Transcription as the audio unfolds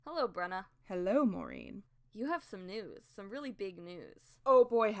Hello, Brenna. Hello, Maureen. You have some news. Some really big news. Oh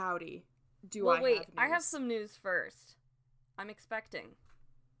boy, howdy. Wait, Have news? I have some news first. I'm expecting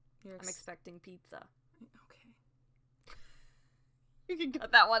pizza. Okay. You can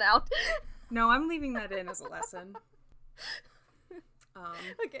cut that one out. No, I'm leaving that in as a lesson.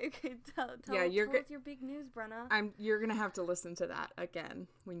 Okay. Tell us your big news, Brenna. You're gonna have to listen to that again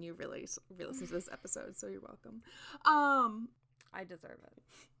when you really listen to this episode, so you're welcome. I deserve it.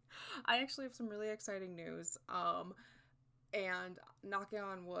 I actually have some really exciting news. And knocking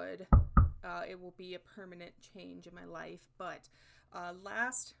on wood, it will be a permanent change in my life. But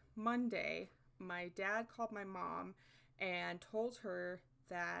last Monday, my dad called my mom and told her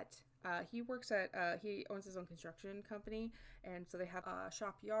that he owns his own construction company, and so they have a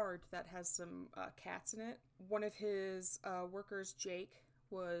shop yard that has some cats in it. One of his workers, Jake,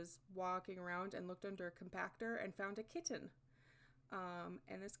 was walking around and looked under a compactor and found a kitten.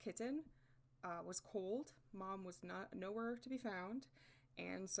 And this kitten was cold. Mom was nowhere to be found,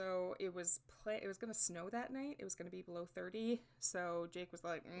 and so it was gonna snow that night. It was gonna be below 30. So Jake was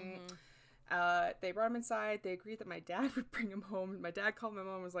like, They brought him inside. They agreed that my dad would bring him home. My dad called my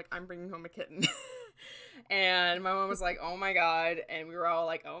mom and was like, I'm bringing home a kitten. And my mom was like, oh my god. And we were all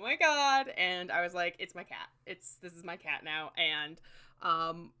like, oh my god. And I was like, it's my cat. This is my cat now. And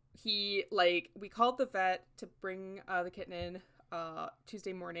we called the vet to bring the kitten in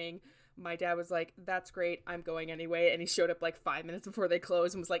Tuesday morning. My dad was like, that's great, I'm going anyway. And he showed up like 5 minutes before they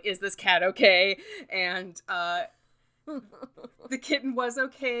closed and was like, is this cat okay? And the kitten was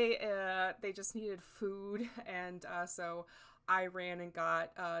okay. They just needed food, and so I ran and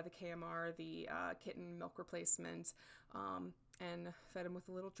got the KMR, the kitten milk replacement, and fed him with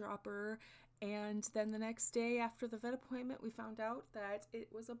a little dropper. And then the next day after the vet appointment, we found out that it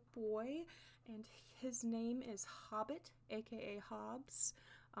was a boy, and his name is Hobbit, aka Hobbs.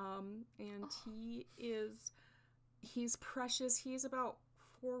 And he's precious. He's about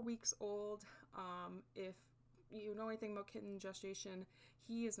 4 weeks old. If you know anything about kitten gestation,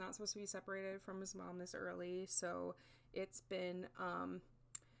 he is not supposed to be separated from his mom this early. So it's been an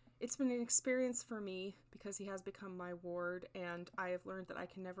experience for me because he has become my ward, and I have learned that I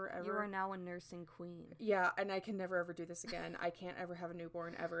can never ever... You are now a nursing queen. Yeah, and I can never ever do this again. I can't ever have a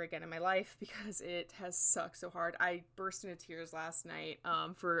newborn ever again in my life because it has sucked so hard. I burst into tears last night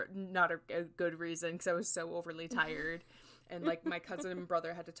for not a good reason, because I was so overly tired. And, like, my cousin and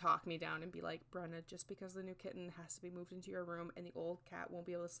brother had to talk me down and be like, Brenna, just because the new kitten has to be moved into your room and the old cat won't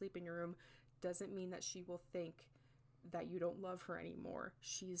be able to sleep in your room doesn't mean that she will think that you don't love her anymore.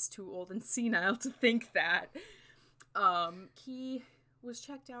 She's too old and senile to think that. He was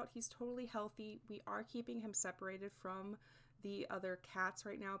checked out. He's totally healthy. We are keeping him separated from the other cats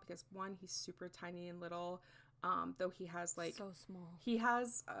right now because, one, he's super tiny and little. Though he has, like... So small. He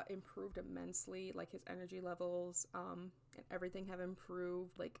has improved immensely. Like, his energy levels and everything have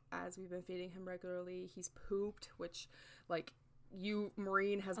improved. Like, as we've been feeding him regularly. He's pooped, which, like...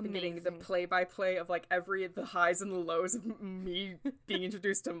 Maureen has been getting the play-by-play of, like, the highs and the lows of me being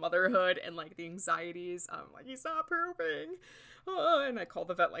introduced to motherhood and, like, the anxieties. Like, he's not pooping. And I called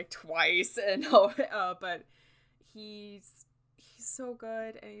the vet, like, twice. And but he's so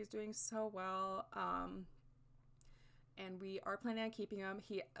good, and he's doing so well. And we are planning on keeping him.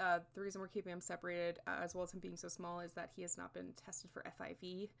 The reason we're keeping him separated, as well as him being so small, is that he has not been tested for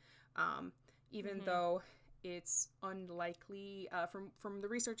FIV. Even though... It's unlikely, from the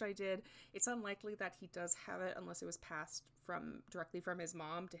research I did, it's unlikely that he does have it unless it was passed directly from his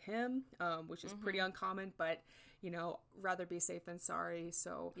mom to him, which is pretty uncommon, but, rather be safe than sorry,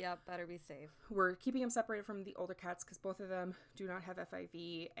 so... Yeah, better be safe. We're keeping him separated from the older cats because both of them do not have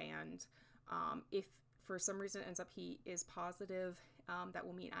FIV, and if for some reason it ends up he is positive, that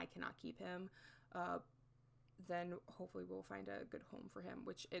will mean I cannot keep him. Then hopefully we'll find a good home for him,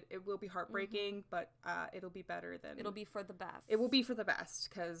 which it will be heartbreaking, but it'll be better than... It'll be for the best. It will be for the best,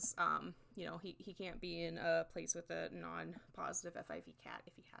 because, he can't be in a place with a non-positive FIV cat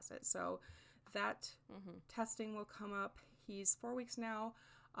if he has it. So that testing will come up. He's 4 weeks now.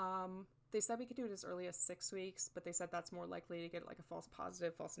 They said we could do it as early as 6 weeks, but they said that's more likely to get, like, a false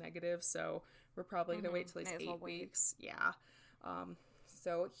positive, false negative, so we're probably going to wait till he's 8 weeks. Yeah.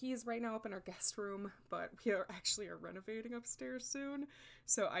 So he's right now up in our guest room, but we are renovating upstairs soon.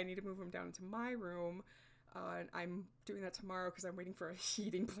 So I need to move him down into my room. And I'm doing that tomorrow because I'm waiting for a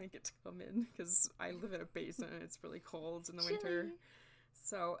heating blanket to come in because I live in a basement and it's really cold in the winter.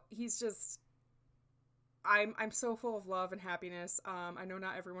 So he's just... I'm so full of love and happiness. I know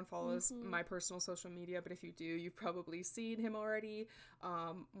not everyone follows my personal social media, but if you do, you've probably seen him already.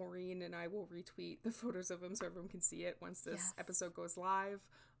 Maureen and I will retweet the photos of him so everyone can see it once this episode goes live.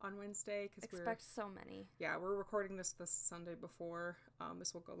 on Wednesday. Expect so many. Yeah, we're recording this the Sunday before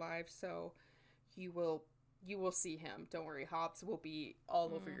this will go live, so you will see him. Don't worry, Hobbs will be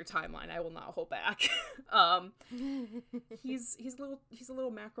all over your timeline. I will not hold back. He's a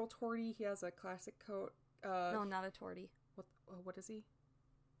little mackerel tortie. He has a classic coat. No, not a tortie. What is he?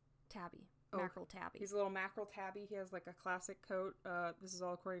 Tabby. Mackerel tabby. He's a little mackerel tabby. He has like a classic coat. This is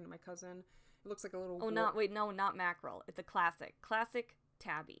all according to my cousin. It looks like a little... not mackerel. It's a classic. Classic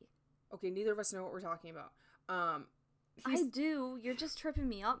tabby. Okay, neither of us know what we're talking about. I do. You're just tripping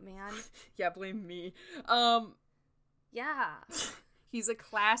me up, man. Yeah, blame me. Yeah. He's a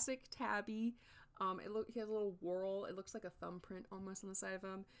classic tabby. He has a little whorl. It looks like a thumbprint almost on the side of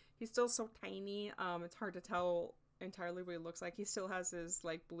him. He's still so tiny. It's hard to tell entirely what he looks like. He still has his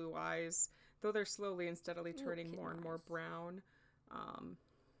like blue eyes, though they're slowly and steadily turning more and more brown.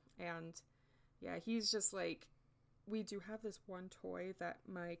 And yeah, he's just like, we do have this one toy that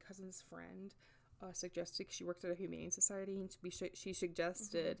my cousin's friend suggested. She worked at a humane society, and she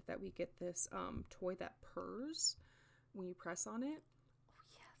suggested that we get this toy that purrs when you press on it. Oh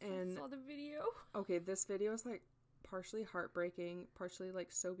yes, and I saw the video. Okay, this video is like partially heartbreaking, partially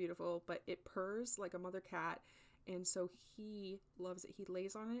like so beautiful, but it purrs like a mother cat. And so he loves it. He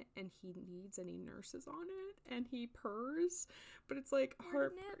lays on it, and he needs, and he nurses on it, and he purrs. But it's like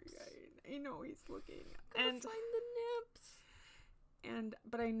heartbreaking. I know he's looking. Gotta find the nips.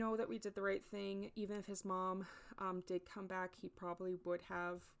 But I know that we did the right thing. Even if his mom did come back, he probably would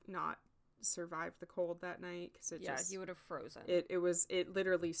have not survived the cold that night, because he would have frozen. It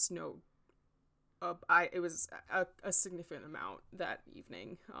literally snowed. It was a significant amount that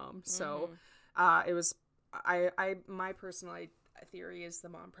evening. It was. My personal theory is the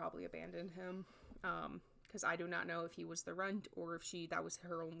mom probably abandoned him, because I do not know if he was the runt or if that was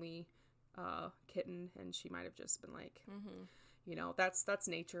her only kitten, and she might have just been like, you know, that's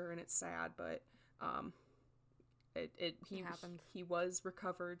nature, and it's sad, but he was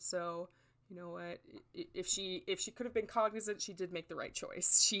recovered, so you know what, if she could have been cognizant, she did make the right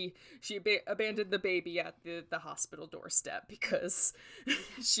choice. She abandoned the baby at the hospital doorstep, because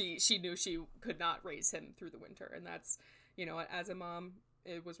she knew she could not raise him through the winter, and that's, you know, as a mom,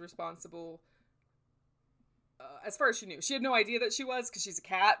 it was responsible. As far as she knew, she had no idea that she was, because she's a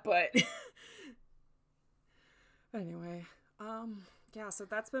cat, but anyway, yeah, so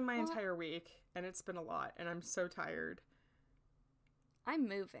that's been my entire week, and it's been a lot, and I'm so tired. I'm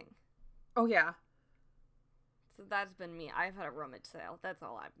moving. Oh, yeah. So that's been me. I've had a rummage sale. That's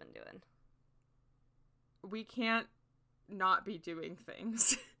all I've been doing. We can't not be doing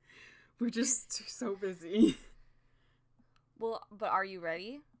things. We're just so busy. Well, but are you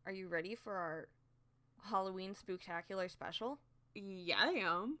ready? Are you ready for our Halloween Spooktacular special? Yeah, I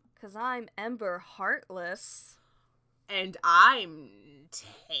am. Because I'm Ember Heartless. And I'm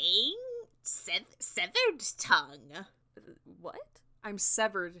Severed Tongue. What? I'm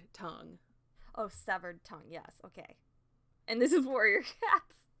Severed Tongue. Oh, Severed Tongue, yes, okay. And this is Warrior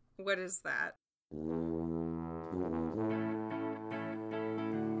Cats. What is that?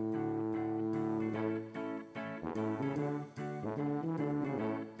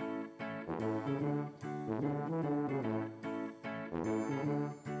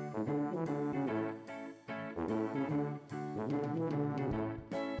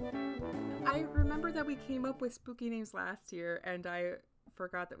 I remember that we came up with spooky names last year, and I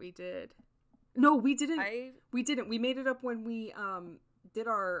forgot that we did. No, we didn't. We didn't. We made it up when we did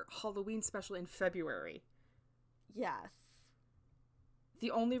our Halloween special in February. Yes.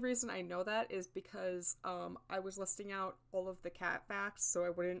 The only reason I know that is because I was listing out all of the cat facts, so I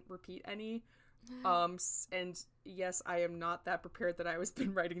wouldn't repeat any. And yes, I am not that prepared that I was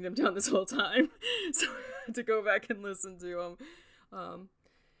been writing them down this whole time, so I had to go back and listen to them.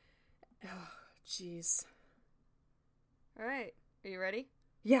 Jeez. All right, are you ready?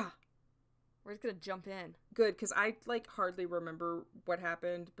 Yeah. We're just gonna jump in. Good, because I hardly remember what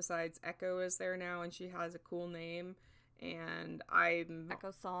happened. Besides, Echo is there now, and she has a cool name. And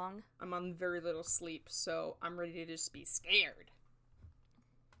Echo Song. I'm on very little sleep, so I'm ready to just be scared.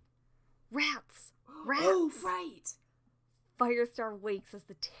 Rats! Oh, right! Firestar wakes as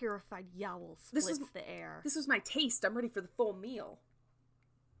the terrified yowl splits the air. This was my taste. I'm ready for the full meal.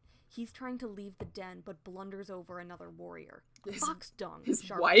 He's trying to leave the den, but blunders over another warrior. Fox Dung. His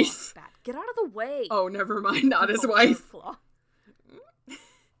wife? Bat. Get out of the way! Oh, never mind. Not his wife.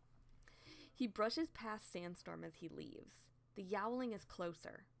 He brushes past Sandstorm as he leaves. The yowling is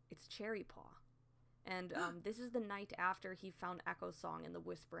closer. It's Cherry Paw. And this is the night after he found Echo Song in the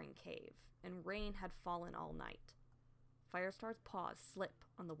Whispering Cave, and rain had fallen all night. Firestar's paws slip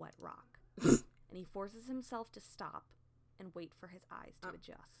on the wet rock, and he forces himself to stop and wait for his eyes to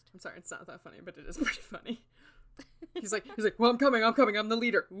adjust. I'm sorry, it's not that funny, but it is pretty funny. He's like, well, I'm coming, I'm the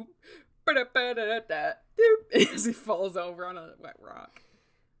leader. As he falls over on a wet rock.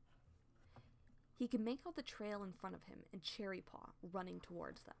 He can make out the trail in front of him and Cherry Paw running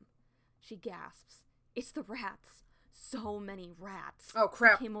towards them. She gasps, "It's the rats! So many rats!" Oh,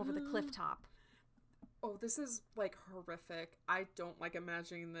 crap. They came over the cliff top. Oh, this is, like, horrific. I don't like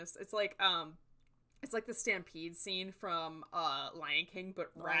imagining this. It's like the stampede scene from Lion King,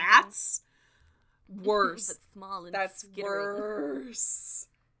 but rats? Worse. But small and That's skittering. worse.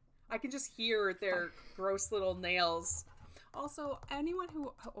 I can just hear their gross little nails. Also, anyone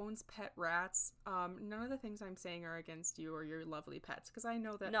who owns pet rats, none of the things I'm saying are against you or your lovely pets, because I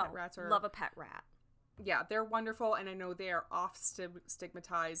know that pet rats are... love a pet rat. Yeah, they're wonderful, and I know they are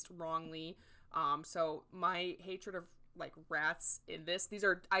stigmatized wrongly. So my hatred of, like, rats in this,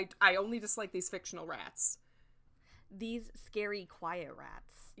 I only dislike these fictional rats. These scary, quiet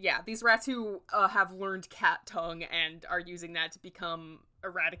rats. Yeah, these rats who have learned cat tongue and are using that to become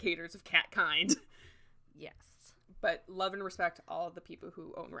eradicators of cat kind. Yes. But love and respect all of the people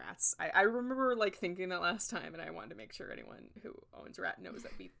who own rats. I remember, like, thinking that last time, and I wanted to make sure anyone who owns rat knows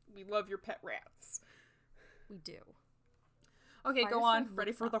that we love your pet rats. We do. Okay, go on.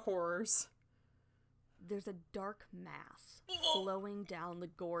 Ready for the horrors. There's a dark mass flowing down the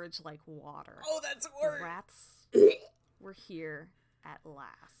gorge like water. Oh, that's The horrible. rats were here at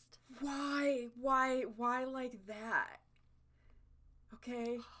last. Why like that?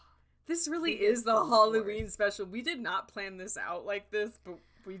 Okay. This really is the Halloween special. We did not plan this out like this, but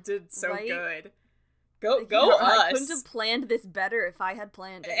we did so good. Go us! I couldn't have planned this better if I had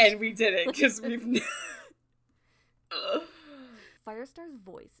planned it. And we did it, because we've... Firestar's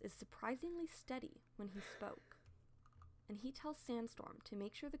voice is surprisingly steady when he spoke, and he tells Sandstorm to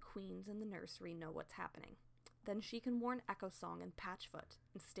make sure the queens in the nursery know what's happening. Then she can warn Echo Song and Patchfoot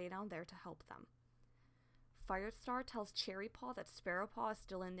and stay down there to help them. Firestar tells Cherry Paw that Sparrow Paw is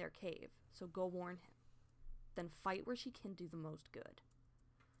still in their cave, so go warn him. Then fight where she can do the most good.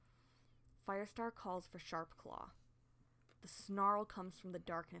 Firestar calls for Sharpclaw. The snarl comes from the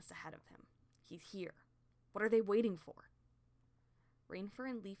darkness ahead of him. He's here. What are they waiting for? Rainfur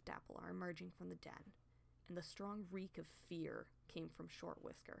and Leaf Dapple are emerging from the den, and the strong reek of fear came from Short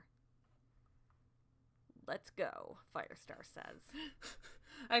Whisker. Let's go, Firestar says.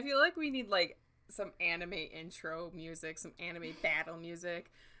 I feel like we need, like, some anime intro music, some anime battle music.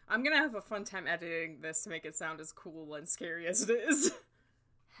 I'm gonna have a fun time editing this to make it sound as cool and scary as it is.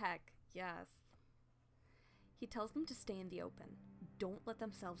 Heck, yes. He tells them to stay in the open. Don't let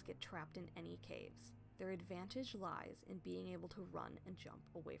themselves get trapped in any caves. Their advantage lies in being able to run and jump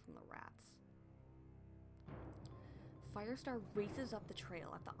away from the rats. Firestar races up the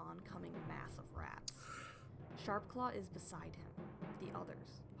trail at the oncoming mass of rats. Sharpclaw is beside him, the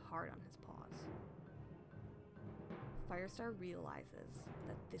others hard on his paws. Firestar realizes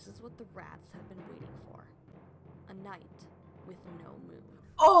that this is what the rats have been waiting for. A night with no moon.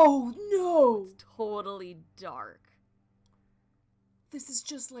 Oh, no! It's totally dark. This is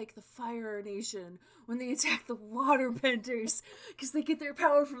just like the Fire Nation when they attack the waterbenders because they get their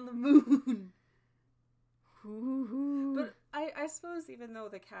power from the moon. Ooh. But I suppose even though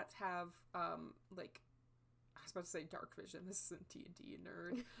the cats have, like, I was about to say dark vision. This isn't D&D,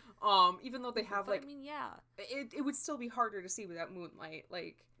 nerd. Even though they have, but, like... I mean, yeah. It would still be harder to see without moonlight.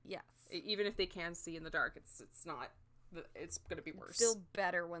 Like, yes. Even if they can see in the dark, it's not... It's gonna be worse. Still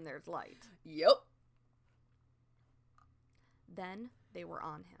better when there's light. Yep. Then they were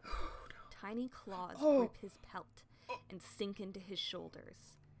on him. Tiny claws Oh. grip his pelt and sink into his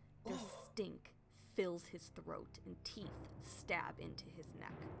shoulders. Their stink fills his throat and teeth stab into his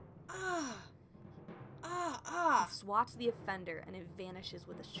neck. He swats the offender and it vanishes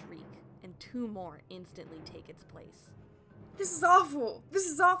with a shriek, and two more instantly take its place. This is awful! This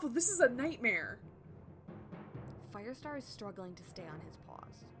is awful! This is a nightmare! Firestar is struggling to stay on his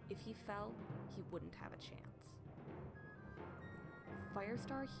paws. If he fell, he wouldn't have a chance.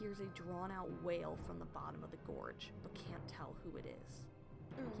 Firestar hears a drawn-out wail from the bottom of the gorge, but can't tell who it is.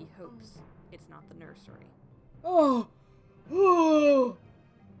 He hopes it's not the nursery. Oh!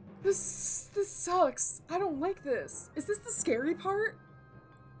 This sucks. I don't like this. Is this the scary part?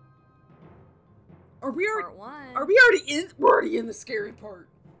 Are we Part one. We're already in the scary part.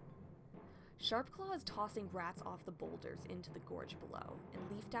 Sharpclaw is tossing rats off the boulders into the gorge below, and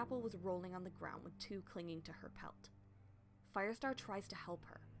Leaf Dapple was rolling on the ground with two clinging to her pelt. Firestar tries to help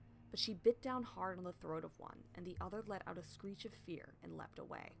her, but she bit down hard on the throat of one, and the other let out a screech of fear and leapt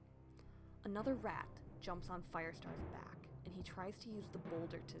away. Another rat jumps on Firestar's back, and he tries to use the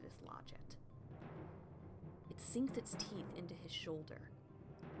boulder to dislodge it. It sinks its teeth into his shoulder.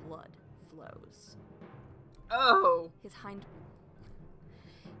 Blood flows. Oh! His hind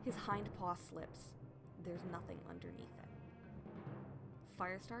paw slips. There's nothing underneath it.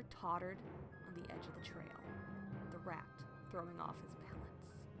 Firestar tottered on the edge of the trail, the rat throwing off his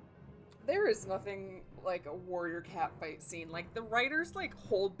pellets. There is nothing like a warrior cat fight scene. Like, the writers, like,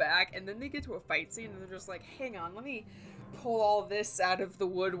 hold back, and then they get to a fight scene, and they're just like, hang on, let me pull all this out of the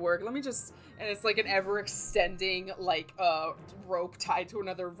woodwork. Let me just... And it's like an ever-extending, like, rope tied to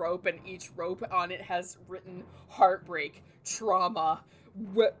another rope, and each rope on it has written heartbreak, trauma,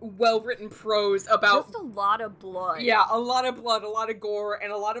 well-written prose about... Just a lot of blood. Yeah, a lot of blood, a lot of gore,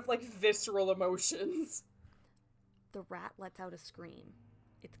 and a lot of, like, visceral emotions. The rat lets out a scream.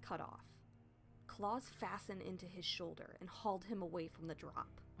 It's cut off. Claws fasten into his shoulder and hauled him away from the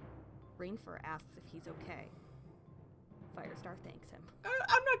drop. Rainfur asks if he's okay. Firestar thanks him.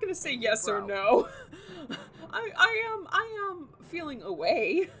 I'm not gonna say yes or Bro. no. I am feeling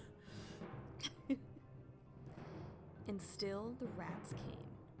away. And still the rats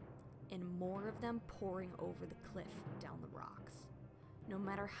came, and more of them pouring over the cliff down the rocks. No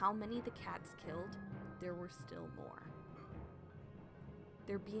matter how many the cats killed, there were still more.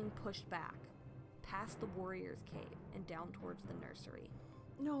 They're being pushed back, past the warrior's cave and down towards the nursery.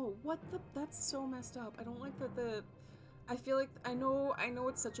 No, that's so messed up. I don't like that I feel like I know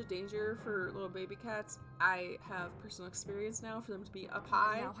it's such a danger for little baby cats. I have personal experience now for them to be up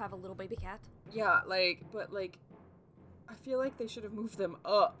high. I now have a little baby cat. Yeah, but I feel like they should have moved them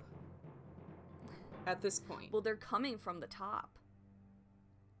up at this point. Well, they're coming from the top.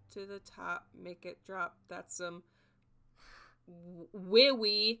 To the top, make it drop. That's some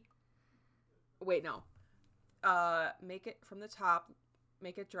wee. Wait, no. Make it from the top,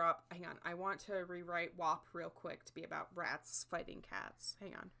 make it drop. Hang on. I want to rewrite WAP real quick to be about rats fighting cats.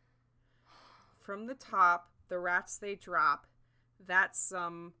 Hang on. From the top, the rats they drop. That's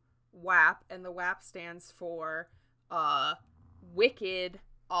some WAP, and the WAP stands for wicked,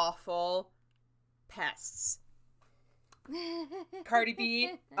 awful pests. Cardi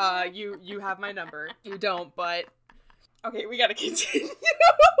B, you have my number. You don't, but okay, we gotta continue.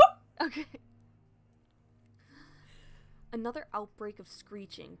 Okay. Another outbreak of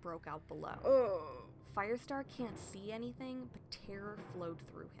screeching broke out below. Oh. Firestar can't see anything, but terror flowed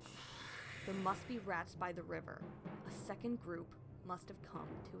through him. There must be rats by the river. A second group must have come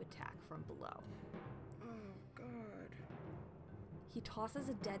to attack from below. Oh, God. He tosses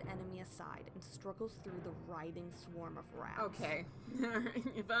a dead enemy aside and struggles through the writhing swarm of rats. Okay.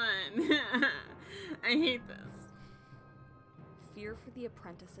 Fine. I hate this. Fear for the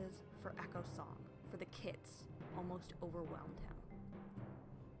apprentices, for Echo Song, for the kids, almost overwhelmed him.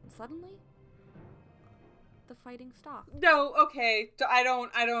 And suddenly, the fighting stopped. No, okay. I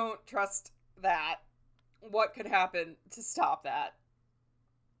don't trust that. What could happen to stop that?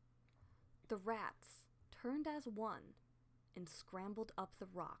 The rats turned as one and scrambled up the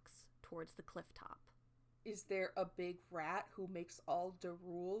rocks towards the cliff top. Is there a big rat who makes all the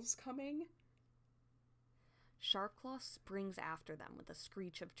rules coming? Sharpclaw springs after them with a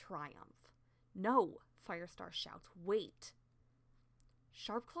screech of triumph. No, Firestar shouts, wait.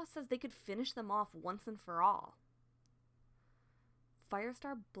 Sharpclaw says they could finish them off once and for all.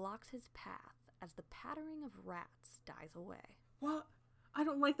 Firestar blocks his path as the pattering of rats dies away. What? I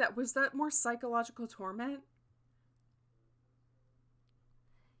don't like that. Was that more psychological torment?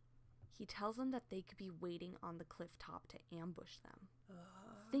 He tells them that they could be waiting on the cliff top to ambush them.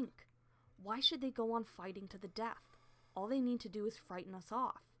 Think. Why should they go on fighting to the death? All they need to do is frighten us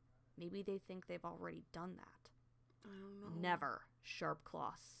off. Maybe they think they've already done that. I don't know. Never,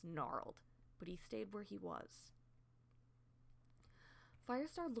 Sharpclaw snarled, but he stayed where he was.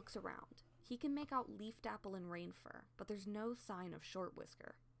 Firestar looks around. He can make out Leafdapple and Rainfur, but there's no sign of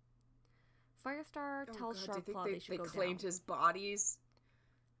Shortwhisker. Firestar tells Sharpclaw they should go down. They claimed his bodies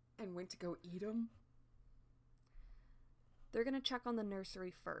and went to go eat them? They're gonna check on the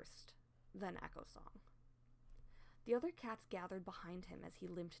nursery first, then Echo Song. The other cats gathered behind him as he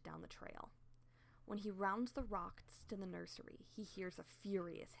limped down the trail. When he rounds the rocks to the nursery, he hears a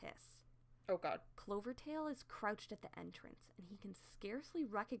furious hiss. Oh, God. Clovertail is crouched at the entrance, and he can scarcely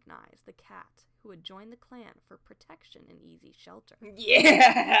recognize the cat who had joined the clan for protection and easy shelter.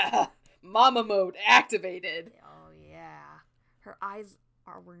 Yeah! Mama mode activated. Oh, yeah. Her eyes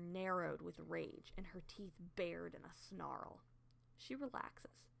were narrowed with rage, and her teeth bared in a snarl. She relaxes.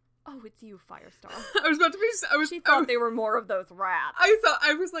 Oh, it's you, Firestar. I was about to be... She thought they were more of those rats.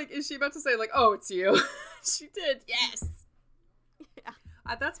 I was like, is she about to say, like, oh, it's you? She did, yes. Yeah.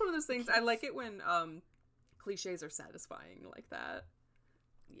 That's one of those things, I like it when cliches are satisfying like that.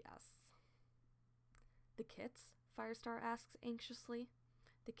 Yes. The kits? Firestar asks anxiously.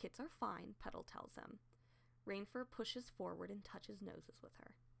 The kits are fine, Petal tells him. Rainfur pushes forward and touches noses with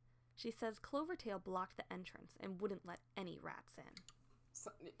her. She says Clovertail blocked the entrance and wouldn't let any rats in.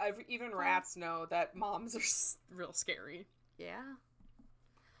 So, even rats know that moms are real scary. Yeah.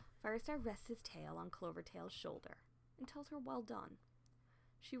 Firestar rests his tail on Clovertail's shoulder and tells her well done.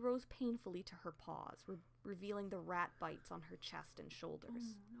 She rose painfully to her paws, revealing the rat bites on her chest and shoulders.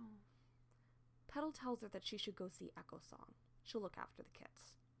 Oh, no. Petal tells her that she should go see Echo Song. She'll look after the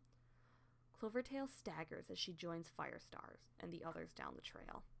kits. Clovertail staggers as she joins Firestar and the others down the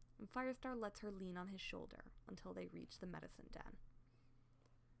trail, and Firestar lets her lean on his shoulder until they reach the medicine den.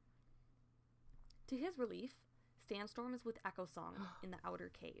 To his relief, Sandstorm is with Echo Song in the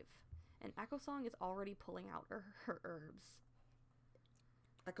outer cave, and Echo Song is already pulling out her herbs.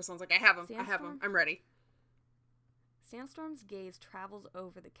 Echo Song's like, I have him, I'm ready. Sandstorm's gaze travels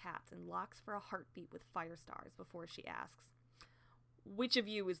over the cats and locks for a heartbeat with Firestar's before she asks, which of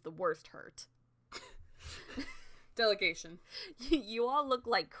you is the worst hurt? Delegation. You all look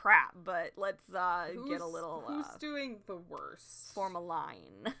like crap, but let's get a little... Who's doing the worst? Form a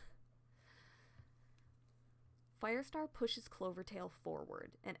line. Firestar pushes Clovertail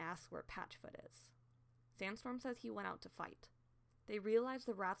forward and asks where Patchfoot is. Sandstorm says he went out to fight. They realize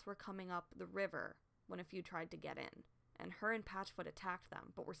the rats were coming up the river when a few tried to get in, and her and Patchfoot attacked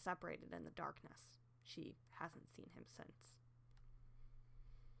them, but were separated in the darkness. She hasn't seen him since.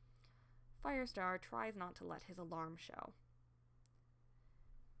 Firestar tries not to let his alarm show.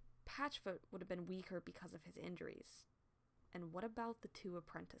 Patchfoot would have been weaker because of his injuries. And what about the two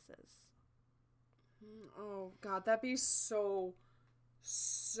apprentices? Oh, God, that'd be so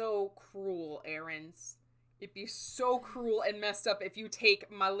cruel, Aarons. It'd be so cruel and messed up if you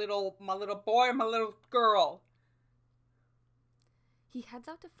take my little boy and my little girl. He heads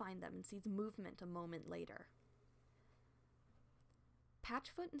out to find them and sees movement a moment later.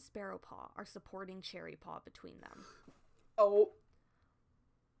 Patchfoot and Sparrowpaw are supporting Cherrypaw between them. Oh.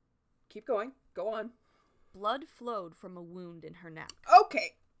 Keep going. Go on. Blood flowed from a wound in her neck.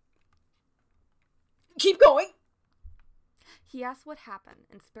 Okay. Keep going. He asks what happened,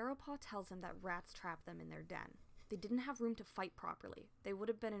 and Sparrowpaw tells him that rats trapped them in their den. They didn't have room to fight properly. They would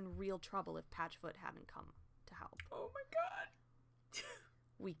have been in real trouble if Patchfoot hadn't come to help. Oh my God.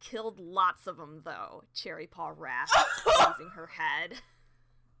 We killed lots of them, though, Cherrypaw rasped, raising her head.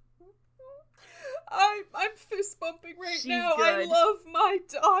 I'm fist bumping right now. Good. I love my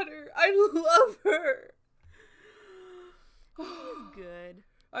daughter. I love her. She's good.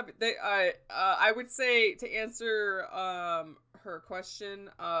 I would say, to answer her question,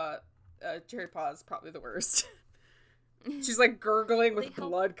 Cherrypaw is probably the worst. She's like gurgling with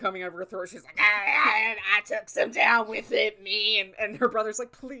blood coming out of her throat. She's like, I took some down with it, me. And her brother's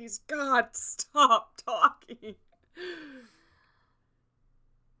like, please, God, stop talking.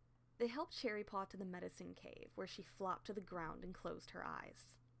 They helped Cherrypaw to the medicine cave, where she flopped to the ground and closed her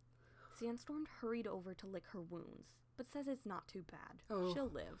eyes. Sandstorm hurried over to lick her wounds, but says it's not too bad. Oh. She'll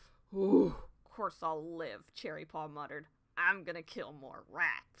live. Ooh. Of course I'll live, Cherrypaw muttered. I'm gonna kill more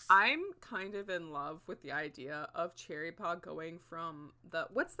rats. I'm kind of in love with the idea of Cherrypaw going from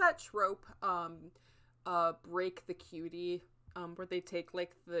what's that trope? Break the Cutie, where they take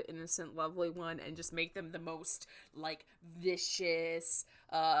like the innocent, lovely one and just make them the most like vicious,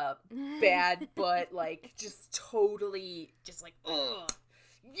 bad, but like just totally, just like, ugh,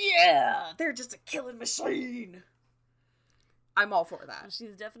 yeah, they're just a killing machine. I'm all for that.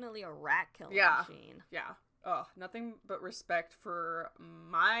 She's definitely a rat killing machine. Yeah. Oh, nothing but respect for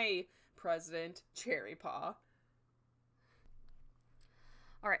my president, Cherrypaw.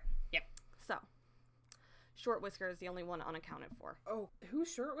 Alright. Yep. So, Short Whisker is the only one unaccounted for. Oh,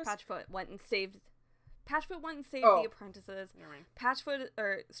 who's Short Whisker? Patchfoot went and saved the apprentices.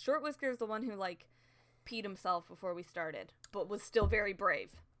 Right. Short Whisker is the one who, like, peed himself before we started, but was still very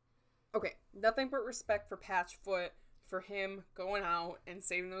brave. Okay, nothing but respect for Patchfoot, for him going out and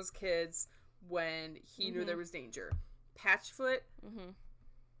saving those kids when he knew there was danger. Patchfoot,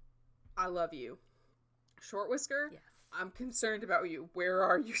 I love you. Short Whisker, yes. I'm concerned about you. Where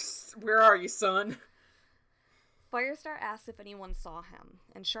are you? Where are you, son? Firestar asks if anyone saw him,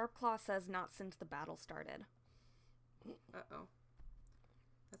 and Sharpclaw says not since the battle started. Uh-oh.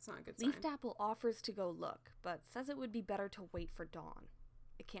 That's not a good sign. Leafdapple offers to go look, but says it would be better to wait for dawn.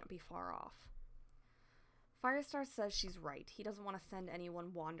 It can't be far off. Firestar says she's right. He doesn't want to send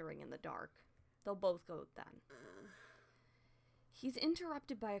anyone wandering in the dark. They'll both go then. He's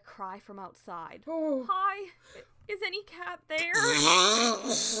interrupted by a cry from outside. Oh. Hi! Is any cat there?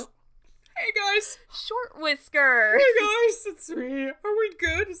 Hey guys! Short Whisker! Hey guys, it's me. Are we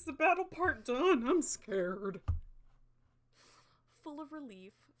good? Is the battle part done? I'm scared. Full of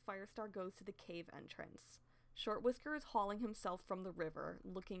relief, Firestar goes to the cave entrance. Short Whisker is hauling himself from the river,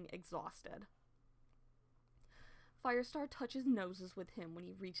 looking exhausted. Firestar touches noses with him when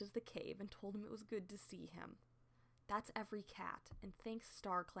he reaches the cave and told him it was good to see him. That's every cat, and thanks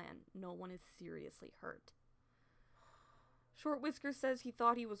StarClan, no one is seriously hurt. Short Whisker says he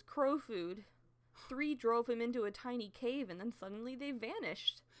thought he was crow food. 3 drove him into a tiny cave, and then suddenly they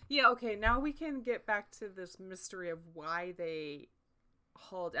vanished. Yeah, okay, now we can get back to this mystery of why they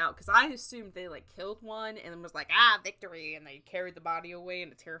hauled out. Because I assumed they, like, killed one and then was like, victory! And they carried the body away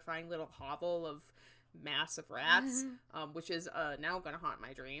in a terrifying little hovel of massive rats, which is now gonna haunt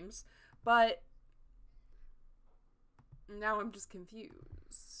my dreams. But now I'm just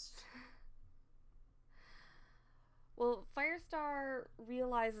confused. Well, Firestar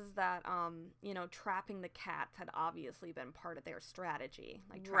realizes that, trapping the cats had obviously been part of their strategy.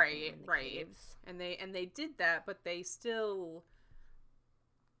 Like, trapping them in the caves. And they did that, but they still...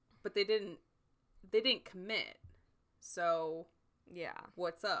 But they didn't commit. So... Yeah.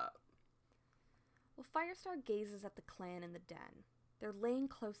 What's up? Well, Firestar gazes at the clan in the den. They're laying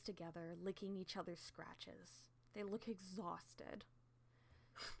close together, licking each other's scratches. They look exhausted.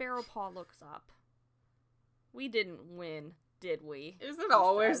 Sparrowpaw looks up. We didn't win, did we? Is it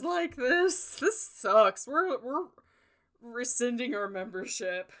always like this? This sucks. We're rescinding our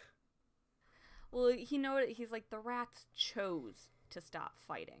membership. Well, he's like, the rats chose to stop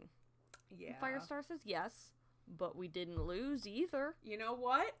fighting. Yeah. And Firestar says yes, but we didn't lose either. You know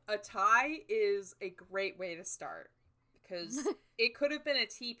what? A tie is a great way to start. Because it could have been a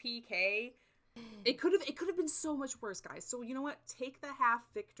TPK. It could have been so much worse, guys. So you know what? Take the half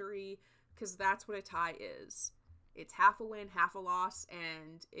victory. Because that's what a tie is. It's half a win, half a loss,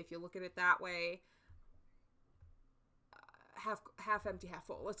 and if you look at it that way, half empty, half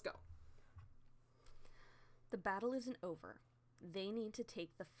full. Let's go. The battle isn't over. They need to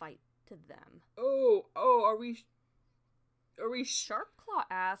take the fight to them. Oh, are we Sharpclaw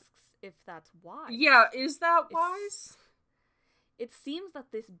asks if that's wise. Yeah, is that wise? It seems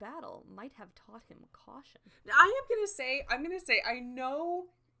that this battle might have taught him caution. I'm gonna say, I know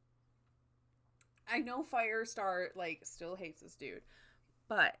Firestar, like, still hates this dude,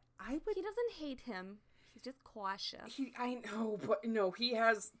 but He doesn't hate him. He's just cautious. I know, but no, he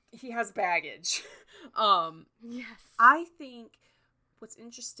has baggage. Yes. I think what's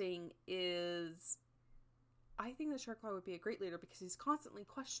interesting is I think that Sharkclaw would be a great leader because he's constantly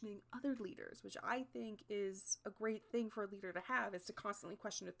questioning other leaders, which I think is a great thing for a leader to have, is to constantly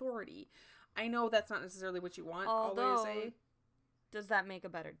question authority. I know that's not necessarily what you want always, eh? Does that make a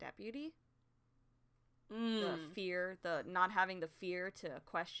better deputy? The fear, the not having the fear to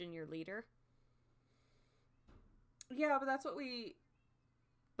question your leader. Yeah, but that's what we...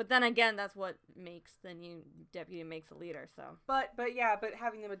 But then again, that's what makes the new deputy makes a leader, so... But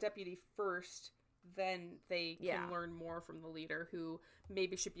having them a deputy first, then they can learn more from the leader, who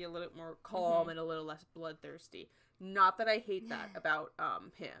maybe should be a little more calm and a little less bloodthirsty. Not that I hate that about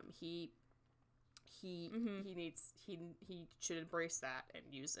him. He should embrace that and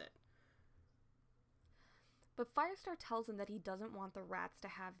use it. But Firestar tells him that he doesn't want the rats to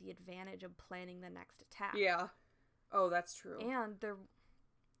have the advantage of planning the next attack. Yeah. Oh, that's true. And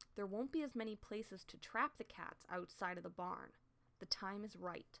there won't be as many places to trap the cats outside of the barn. The time is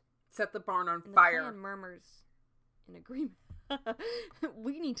right. Set the barn on and fire. The clan murmurs in agreement.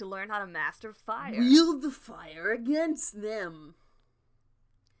 We need to learn how to master fire. Wield the fire against them.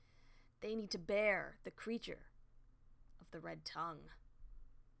 They need to bear the creature of the red tongue.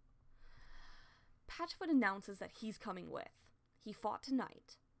 Patchfoot announces that he's coming with. He fought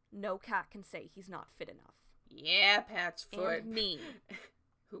tonight. No cat can say he's not fit enough. Yeah, Patchfoot. And me.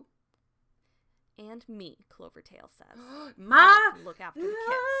 Who? And me, Clovertail says. Look after the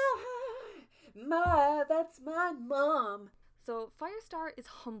kits. That's my mom. So Firestar is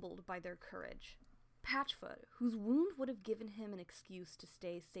humbled by their courage. Patchfoot, whose wound would have given him an excuse to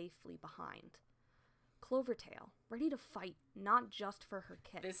stay safely behind. Clovertail, ready to fight, not just for her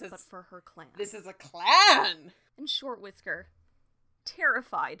kits, but for her clan. This is a clan! And Short Whisker,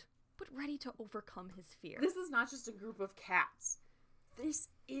 terrified, but ready to overcome his fear. This is not just a group of cats. This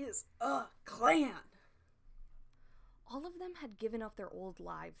is a clan! All of them had given up their old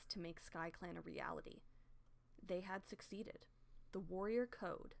lives to make SkyClan a reality. They had succeeded. The warrior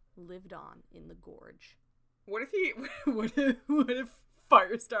code lived on in the gorge. What if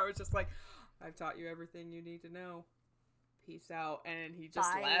Firestar was just like, I've taught you everything you need to know. Peace out. And he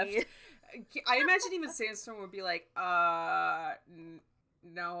just left. I imagine even Sandstorm would be like,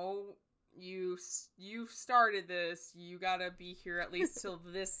 no, you've started this. You gotta be here at least till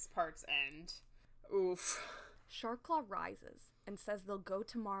this part's end. Oof. Sharpclaw rises and says they'll go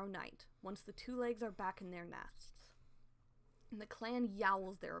tomorrow night, once the two legs are back in their nests. And the clan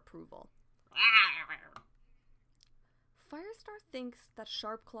yowls their approval. Firestar thinks that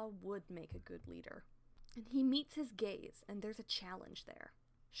Sharpclaw would make a good leader. And he meets his gaze, and there's a challenge there.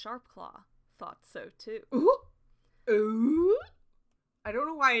 Sharpclaw thought so too. Ooh. Ooh. I don't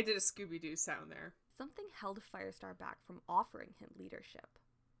know why I did a Scooby-Doo sound there. Something held Firestar back from offering him leadership.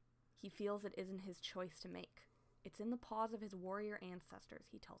 He feels it isn't his choice to make. It's in the paws of his warrior ancestors,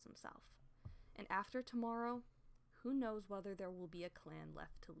 he tells himself. And after tomorrow, who knows whether there will be a clan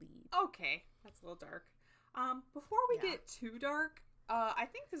left to lead. Okay, that's a little dark. Before we get too dark, I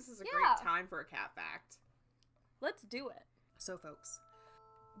think this is a great time for a cat fact. Let's do it. So, folks,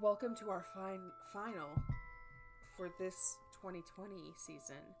 welcome to our final for this 2020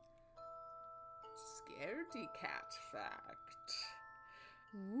 season. Scaredy cat fact.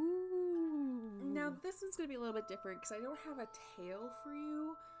 Ooh. Now, this one's going to be a little bit different because I don't have a tale for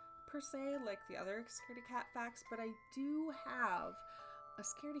you, per se, like the other scaredy cat facts, but I do have a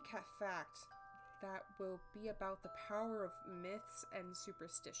scaredy cat fact that will be about the power of myths and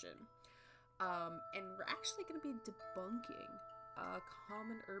superstition. And we're actually going to be debunking a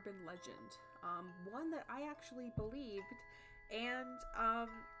common urban legend, one that I actually believed, and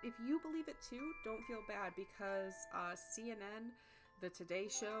if you believe it too, don't feel bad, because CNN, The Today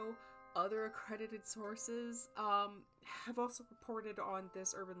Show, other accredited sources have also reported on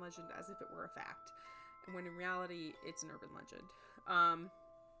this urban legend as if it were a fact, and when in reality it's an urban legend.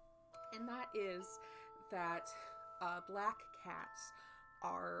 And that is that black cats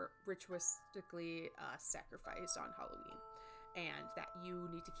are ritualistically sacrificed on Halloween, and that you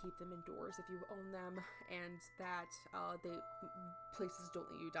need to keep them indoors if you own them, and that places don't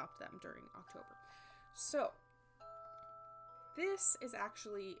let you adopt them during October. So, this is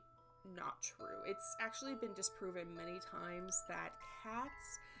actually not true. It's actually been disproven many times that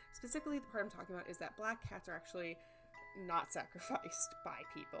cats, specifically the part I'm talking about, is that black cats are actually not sacrificed by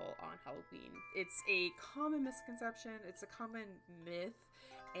people on Halloween. It's a common misconception, it's a common myth,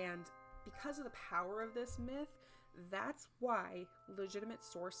 and because of the power of this myth, that's why legitimate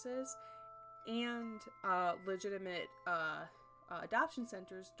sources and legitimate adoption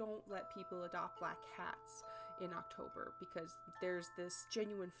centers don't let people adopt black cats in October, because there's this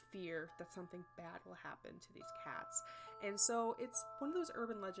genuine fear that something bad will happen to these cats. And so it's one of those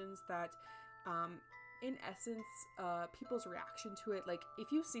urban legends that in essence, people's reaction to it, like,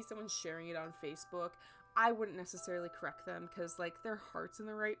 if you see someone sharing it on Facebook, I wouldn't necessarily correct them, because, like, their heart's in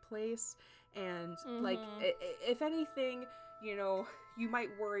the right place, and, like, if anything, you know, you might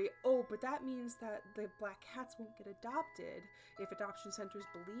worry, oh, but that means that the black cats won't get adopted if adoption centers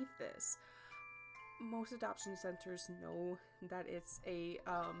believe this. Most adoption centers know that it's an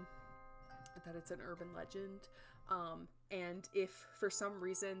urban legend. And if for some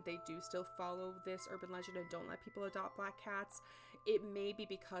reason they do still follow this urban legend and don't let people adopt black cats, it may be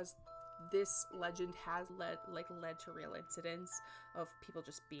because this legend has led to real incidents of people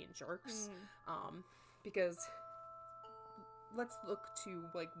just being jerks. Because let's look to,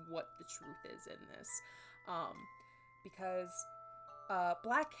 like, what the truth is in this. Because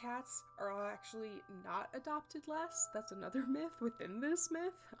black cats are actually not adopted less. That's another myth within this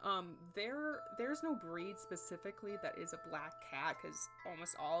myth. There's no breed specifically that is a black cat, because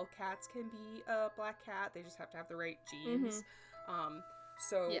almost all cats can be a black cat. They just have to have the right genes.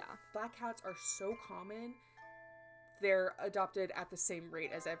 Black cats are so common, they're adopted at the same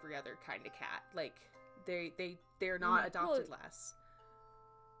rate as every other kind of cat. Like, they're not adopted less.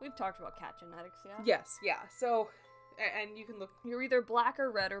 We've talked about cat genetics, yeah? Yes, yeah. So, and you can look... You're either black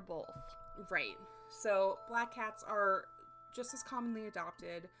or red or both. Right. So, black cats are just as commonly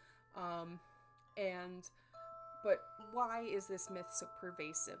adopted. But why is this myth so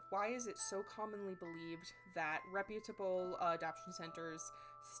pervasive? Why is it so commonly believed that reputable adoption centers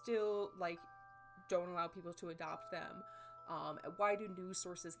still, like, don't allow people to adopt them? Why do news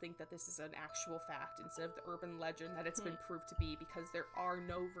sources think that this is an actual fact instead of the urban legend that it's been proved to be? Because there are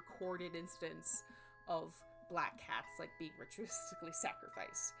no recorded incidents of black cats, like, being ritualistically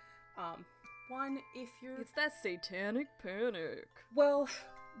sacrificed. It's that satanic panic. Well,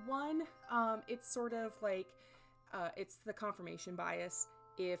 it's sort of like, it's the confirmation bias.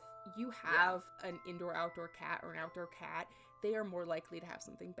 If you have an indoor-outdoor cat or an outdoor cat, they are more likely to have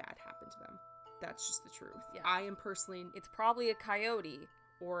something bad happen to them. That's just the truth. Yeah. I am personally... It's probably a coyote,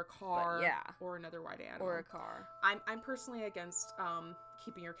 or a car, But yeah. or another white animal. Or a car. I'm personally against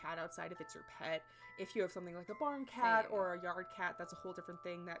keeping your cat outside if it's your pet. If you have something like a barn cat Same. or a yard cat, that's a whole different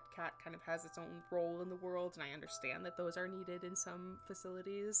thing. That cat kind of has its own role in the world, and I understand that those are needed in some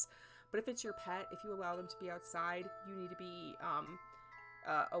facilities. But if it's your pet, if you allow them to be outside, you need to be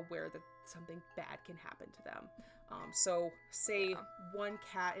aware that something bad can happen to them. So say one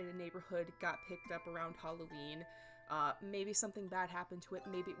cat in a neighborhood got picked up around Halloween. Maybe something bad happened to it.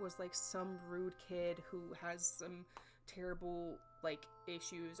 Maybe it was like some rude kid who has some terrible like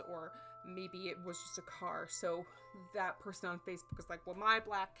issues, or maybe it was just a car. So that person on Facebook is like, well, my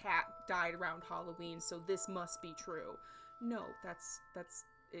black cat died around Halloween, so this must be true. No, that's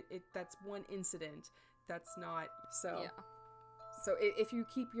one incident. That's not so. Yeah. So if you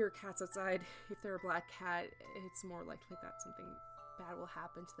keep your cats outside, if they're a black cat, it's more likely that something bad will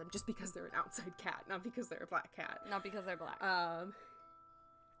happen to them just because they're an outside cat, not because they're a black cat. Not because they're black.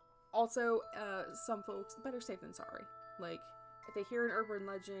 Also, some folks, better safe than sorry. Like, if they hear an urban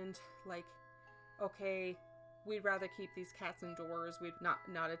legend, like, okay, we'd rather keep these cats indoors. We'd not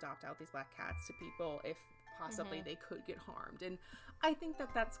adopt out these black cats to people if possibly they could get harmed. And I think that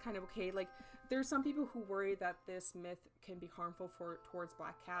that's kind of okay. Like, there's some people who worry that this myth can be harmful towards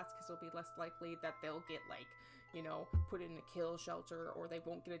black cats because it'll be less likely that they'll get, like, you know, put in a kill shelter or they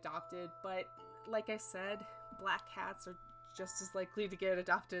won't get adopted. But like I said, black cats are just as likely to get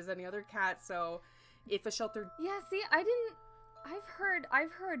adopted as any other cat. So if a shelter... Yeah, see, I've heard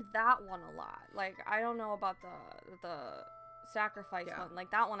that one a lot. Like, I don't know about the sacrifice one.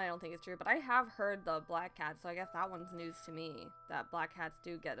 Like, that one I don't think is true, but I have heard the black cat, so I guess that one's news to me, that black cats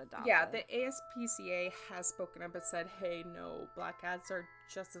do get adopted. Yeah, the ASPCA has spoken up and said, hey, no, black cats are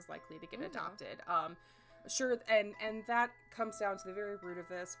just as likely to get adopted. Sure, and that comes down to the very root of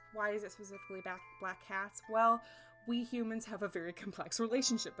this. Why is it specifically black cats? Well, we humans have a very complex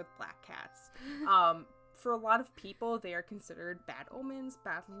relationship with black cats. For a lot of people, they are considered bad omens,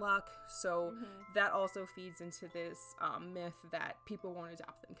 bad luck, so that also feeds into this myth that people won't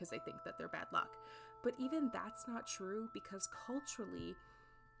adopt them because they think that they're bad luck. But even that's not true, because culturally,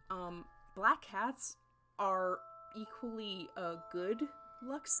 black cats are equally a good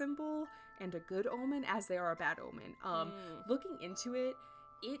luck symbol and a good omen as they are a bad omen. Looking into it,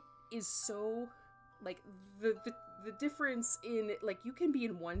 it is so, like, the difference in, like, you can be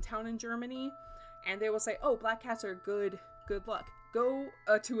in one town in Germany and they will say, oh, black cats are good luck. Go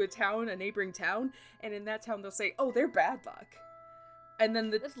to a neighboring town, and in that town they'll say, oh, they're bad luck. And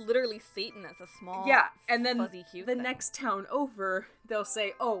then that's literally Satan as a small and then fuzzy cute the thing. Next town over, they'll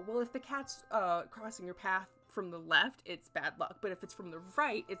say, oh, well, if the cat's crossing your path from the left, it's bad luck, but if it's from the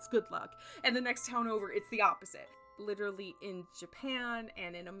right, it's good luck. And the next town over, it's the opposite. Literally in Japan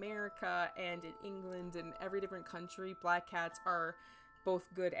and in America and in England and every different country, black cats are both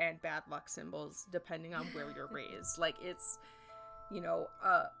good and bad luck symbols depending on where you're raised. Like, it's, you know,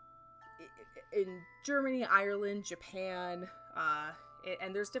 in Germany, Ireland, Japan,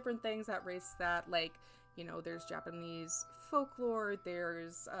 and there's different things that raise that, like, you know, there's Japanese folklore,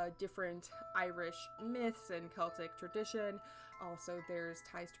 there's different Irish myths and Celtic tradition. Also, there's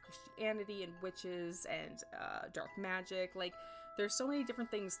ties to Christianity and witches and dark magic. Like, there's so many different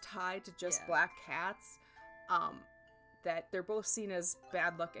things tied to just black cats that they're both seen as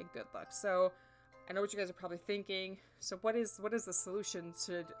bad luck and good luck. So I know what you guys are probably thinking. So what is the solution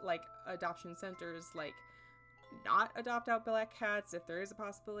to, like, adoption centers, like, not adopt out black cats if there is a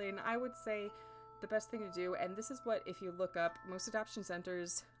possibility? And I would say the best thing to do, and this is what, if you look up most adoption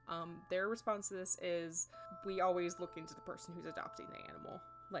centers, their response to this is, we always look into the person who's adopting the animal.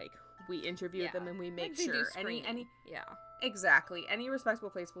 Like, we interview them and we make sure exactly, any respectable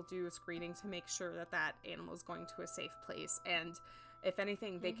place will do a screening to make sure that animal is going to a safe place, and if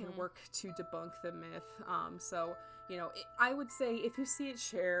anything, they can work to debunk the myth. So, you know, I would say if you see it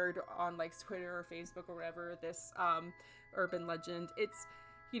shared on, like, Twitter or Facebook or whatever, this urban legend, it's,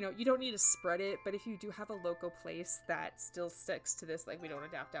 you know, you don't need to spread it, but if you do have a local place that still sticks to this, like, we don't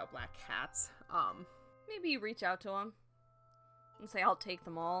adopt out black cats, maybe you reach out to them and say, I'll take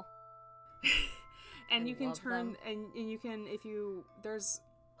them all. And you can turn, and you can, there's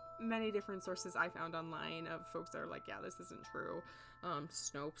many different sources I found online of folks that are like, yeah, this isn't true.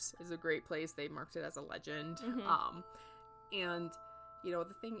 Snopes is a great place. They marked it as a legend. And, you know,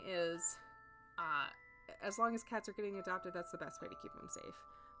 the thing is, as long as cats are getting adopted, that's the best way to keep them safe.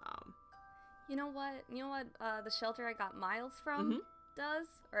 You know what the shelter I got Miles from does,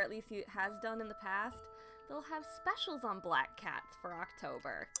 or at least he has done in the past? they'll have specials on black cats for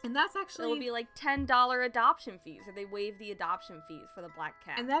October. And that's actually... It'll be like $10 adoption fees, or they waive the adoption fees for the black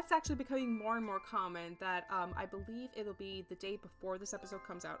cat. And that's actually becoming more and more common that I believe it'll be the day before this episode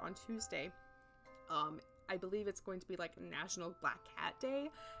comes out on Tuesday. I believe it's going to be like National Black Cat Day,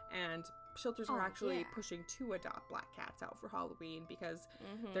 and shelters are actually pushing to adopt black cats out for Halloween because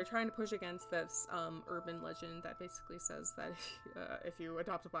they're trying to push against this urban legend that basically says that if you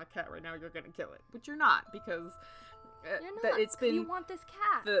adopt a black cat right now, you're going to kill it. But you're not, because you're not, it's been... You want this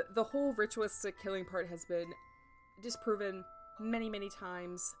cat. The whole ritualistic killing part has been disproven many, many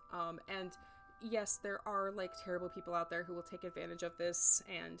times. And yes, there are like terrible people out there who will take advantage of this,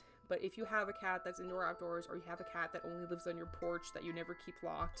 but if you have a cat that's indoor outdoors, or you have a cat that only lives on your porch that you never keep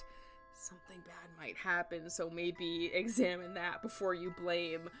locked, something bad might happen. So maybe examine that before you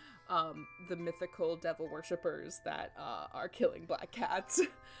blame the mythical devil worshippers that are killing black cats.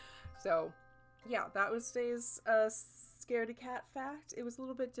 So yeah, that was today's scaredy cat fact. It was a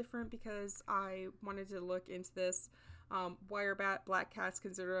little bit different because I wanted to look into this. Why are black cats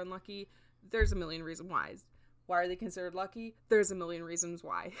considered unlucky? There's a million reasons why. Why are they considered lucky? There's a million reasons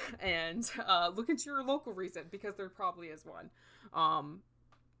why. And look into your local reason, because there probably is one.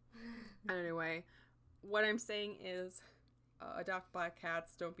 Anyway, what I'm saying is adopt black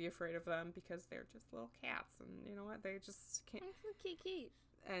cats. Don't be afraid of them, because they're just little cats. And you know what? They just can't...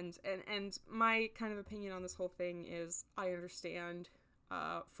 And my kind of opinion on this whole thing is I understand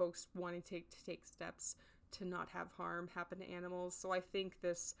folks wanting to take steps to not have harm happen to animals. So I think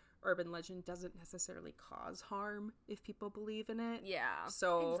this urban legend doesn't necessarily cause harm if people believe in it. Yeah,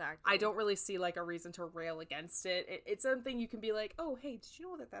 so exactly. I don't really see like a reason to rail against it. It's something you can be like, oh, hey, did you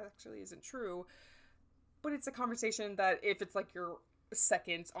know that actually isn't true? But it's a conversation that if it's like your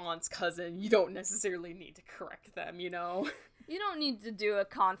second aunt's cousin, you don't necessarily need to correct them, you know? You don't need to do a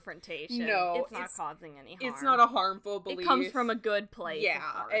confrontation. No, it's not causing any harm. It's not a harmful belief. It comes from a good place. Yeah,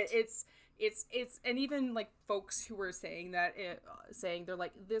 it's and even like folks who were saying that saying they're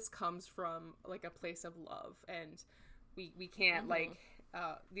like, this comes from like a place of love, and we can't like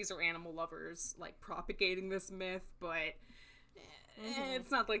these are animal lovers like propagating this myth, but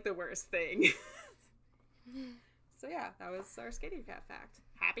it's not like the worst thing. So yeah, that was our scaredy cat fact.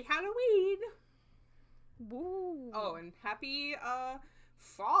 Happy Halloween. Woo. Oh, and happy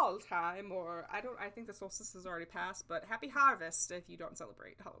fall time, or I think the solstice has already passed, but happy harvest if you don't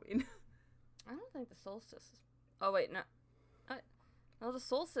celebrate Halloween. I don't think the solstice is... Oh, wait, no. No, the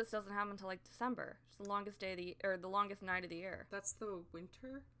solstice doesn't happen until, like, December. It's the longest day of the longest night of the year. That's the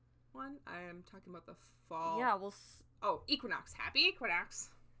winter one? I am talking about the fall. Yeah, well... Oh, equinox. Happy equinox.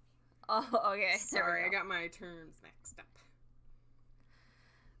 Oh, okay. Sorry, I got my terms mixed up.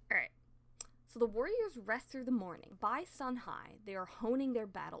 Alright. So the warriors rest through the morning. By sun high, they are honing their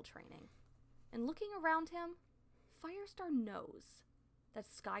battle training. And looking around him, Firestar knows that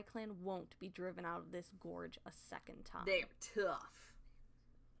SkyClan won't be driven out of this gorge a second time. They're tough.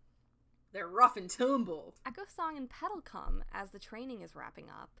 They're rough and tumble. Echo Song and Petal come as the training is wrapping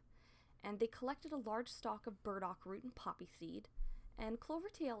up, and they collected a large stalk of burdock root and poppy seed, and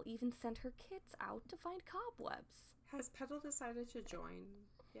Clovertail even sent her kids out to find cobwebs. Has Petal decided to join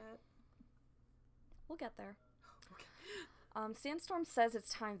yet? We'll get there. Okay. Sandstorm says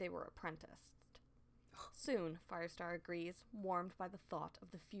it's time they were apprenticed. Soon, Firestar agrees, warmed by the thought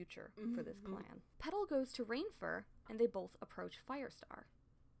of the future for this clan. Petal goes to Rainfur, and they both approach Firestar.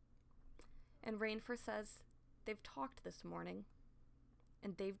 And Rainfur says they've talked this morning,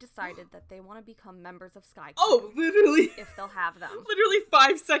 and they've decided that they want to become members of SkyClan. Oh, literally! If they'll have them. Literally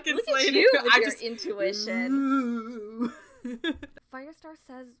 5 seconds Look later. At you with your intuition. Ooh. Firestar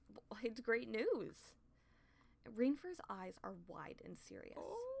says it's great news. Rainfur's eyes are wide and serious.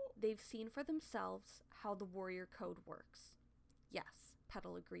 Oh. They've seen for themselves how the warrior code works. Yes,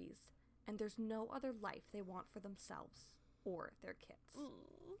 Petal agrees. And there's no other life they want for themselves or their kids.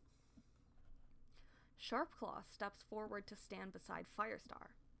 Sharpclaw steps forward to stand beside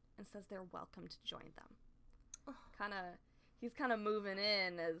Firestar and says they're welcome to join them. He's kind of moving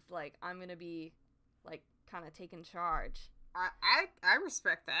in as like, I'm going to be like kind of taking charge. I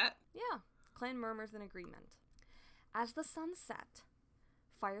respect that. Yeah, clan murmurs in agreement. As the sun set,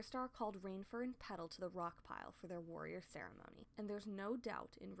 Firestar called Rainfur and Petal to the rock pile for their warrior ceremony, and there's no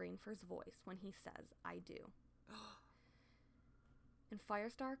doubt in Rainfur's voice when he says, I do. And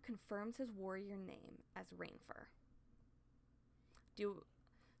Firestar confirms his warrior name as Rainfur.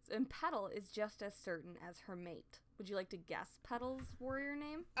 And Petal is just as certain as her mate. Would you like to guess Petal's warrior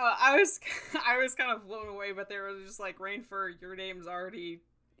name? I was kind of blown away, but they were just like, Rainfur, your name's already...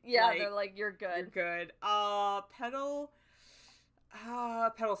 Yeah, like, they're like, you're good. You're good. Petal...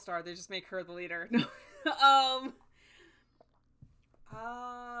 Petal Star, they just make her the leader. No. um,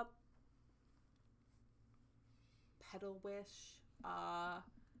 Petal Wish,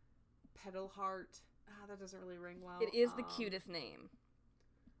 Petal Heart. That doesn't really ring well. It is the cutest name.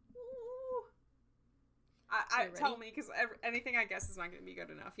 Ooh. Tell me, because anything I guess is not going to be good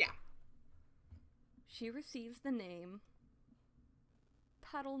enough. Yeah. She receives the name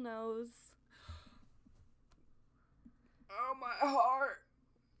Petal Nose. Oh, my heart.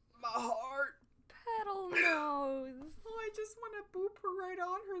 My heart. Petal Nose. Oh, I just want to boop her right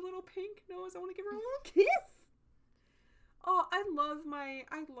on her little pink nose. I want to give her a little kiss. Oh, I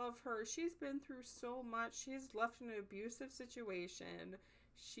love her. She's been through so much. She's left an abusive situation.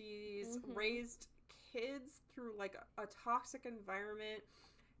 She's raised kids through, like, a toxic environment.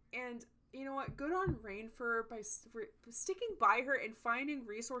 And you know what? Good on Rainfur by sticking by her and finding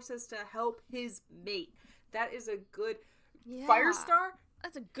resources to help his mate. That is a good... Yeah. Firestar,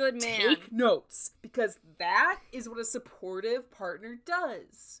 that's a good man. Take notes, because that is what a supportive partner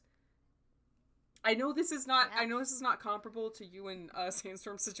does. I know this is not comparable to you and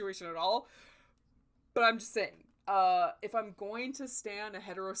Sandstorm's situation at all, but I'm just saying, if I'm going to stand a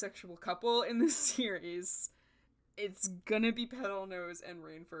heterosexual couple in this series, it's gonna be Petal Nose and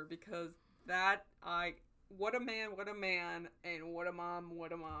Rainfur, because what a man, and what a mom,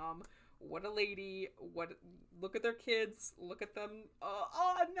 what a lady, look at their kids, look at them,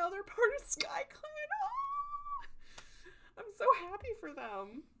 now they're part of SkyClan, I'm so happy for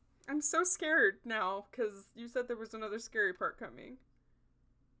them. I'm so scared now, because you said there was another scary part coming.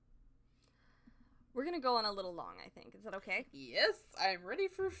 We're gonna go on a little long, I think. Is that okay? Yes, I'm ready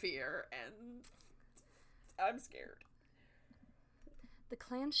for fear, and I'm scared. The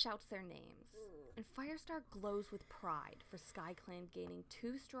clan shouts their names, and Firestar glows with pride for SkyClan gaining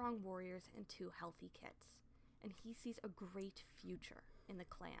 2 strong warriors and 2 healthy kits, and he sees a great future in the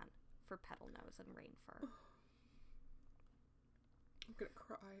clan for Petal Nose and Rainfur. I'm gonna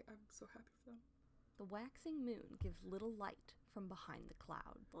cry. I'm so happy for them. The waxing moon gives little light from behind the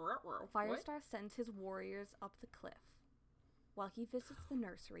cloud. Firestar sends his warriors up the cliff, while he visits the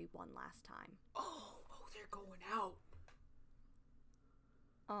nursery one last time. Oh, they're going out.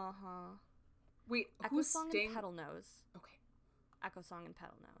 Uh-huh. Wait, Echo who's Song staying? and Petal Nose. Okay. Echo Song and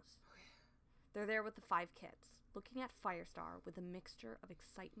Petal Nose. Okay. They're there with the 5 kids, looking at Firestar with a mixture of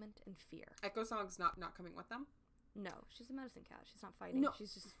excitement and fear. Echo Song's not coming with them? No, she's a medicine cat. She's not fighting. No.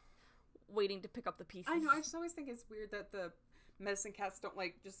 She's just waiting to pick up the pieces. I know, I just always think it's weird that the medicine cats don't,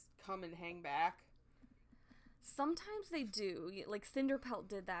 like, just come and hang back. Sometimes they do. Like, Cinderpelt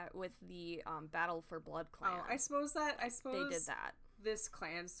did that with the Battle for Blood clan. Oh, I suppose they did that. This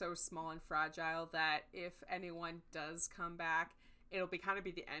clan's so small and fragile that if anyone does come back, it'll be kind of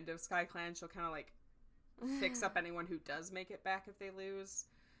be the end of SkyClan. She'll kind of, like, fix up anyone who does make it back if they lose.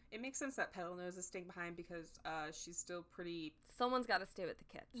 It makes sense that Petal Nose is staying behind because she's still pretty... Someone's got to stay with the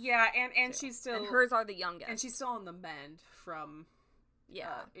kids. Yeah, and she's still... And hers are the youngest. And she's still on the mend from...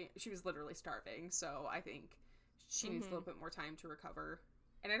 Yeah. She was literally starving, so I think she needs a little bit more time to recover.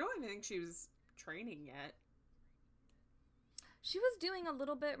 And I don't even think she was training yet. She was doing a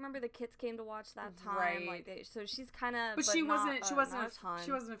little bit. Remember, the kids came to watch that time, right? Like, so she's kind of. But she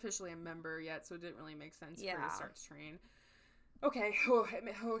wasn't officially a member yet, so it didn't really make sense for her to start to train. Okay.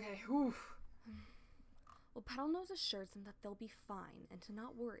 Okay. Oof. Well, Petal Nose assures them that they'll be fine and to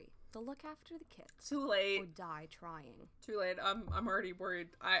not worry. They'll look after the kids. Too late. Or die trying. Too late. I'm already worried.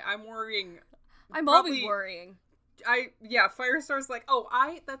 I'm worrying. I'm always worrying. Firestar's like,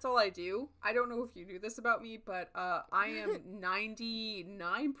 that's all I do. I don't know if you knew this about me, but I am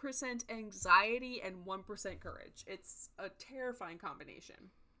 99% anxiety and 1% courage. It's a terrifying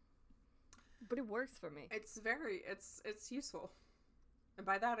combination. But it works for me. It's useful. And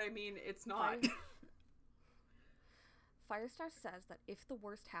by that I mean it's not. Firestar says that if the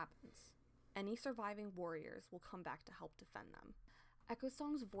worst happens, any surviving warriors will come back to help defend them. Echo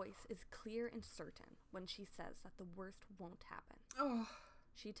Song's voice is clear and certain when she says that the worst won't happen. Oh.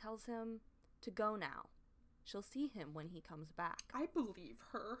 She tells him to go now. She'll see him when he comes back. I believe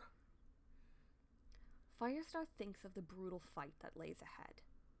her. Firestar thinks of the brutal fight that lays ahead.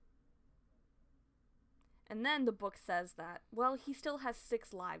 And then the book says that, well, he still has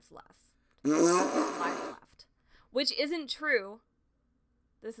 6 lives left. Which isn't true.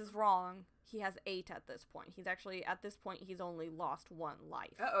 This is wrong. He has 8 at this point. He's actually, at this point, he's only lost 1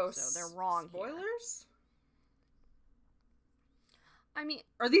 life. Uh-oh. So they're wrong Spoilers? Here. I mean...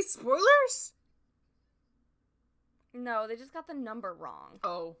 Are these spoilers? No, they just got the number wrong.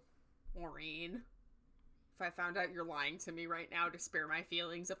 Oh, Maureen. If I found out you're lying to me right now to spare my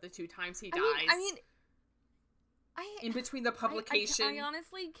feelings of the 2 times he dies. I mean... in between the publication... I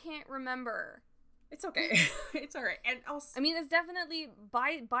honestly can't remember. It's okay. It's all right. And also, I mean, it's definitely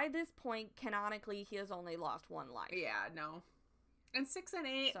by this point canonically he has only lost one life. yeah, no. And 6 and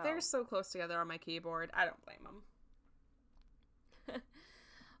 8, So. they're so close together on my keyboard. I don't blame them.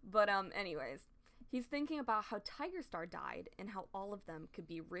 But anyways, he's thinking about how Tigerstar died and how all of them could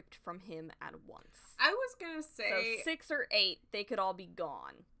be ripped from him at once. I was gonna say, so 6 or 8, they could all be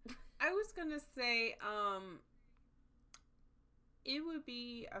gone. I was gonna say, it would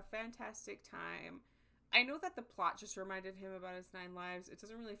be a fantastic time. I know that the plot just reminded him about his 9 lives. It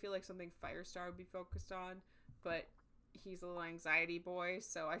doesn't really feel like something Firestar would be focused on, but he's a little anxiety boy,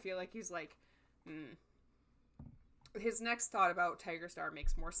 so I feel like he's like, His next thought about Tigerstar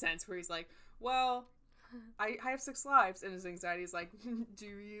makes more sense, where he's like, well, I have 6 lives, and his anxiety is like, do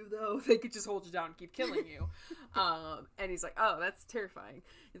you though? They could just hold you down and keep killing you. And he's like, oh, that's terrifying.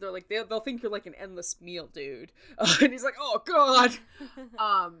 And they're like, they'll think you're like an endless meal, dude. And he's like, oh god.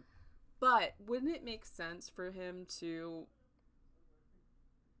 But wouldn't it make sense for him to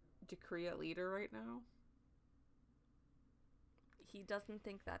decree a leader right now? He doesn't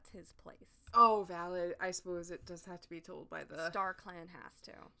think that's his place. Oh, valid. I suppose it does have to be told by the... Star Clan has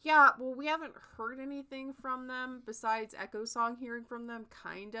to. Yeah, well, we haven't heard anything from them besides Echo Song hearing from them,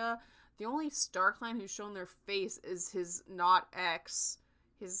 kinda. The only Star Clan who's shown their face is his not ex,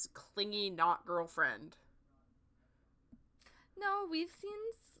 his clingy not girlfriend. No, we've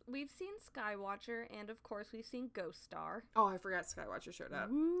seen Skywatcher, and of course we've seen Ghost Star. Oh, I forgot Skywatcher showed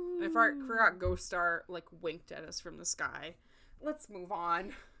up. Ooh. I forgot Ghost Star, like, winked at us from the sky. Let's move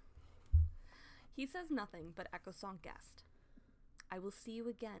on. He says nothing, but Echo Song guessed. I will see you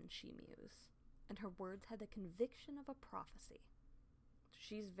again, she mused, and her words had the conviction of a prophecy.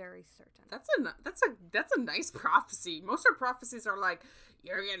 She's very certain. That's a nice prophecy. Most of her prophecies are like,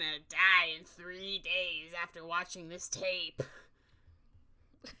 you're gonna die in 3 days after watching this tape.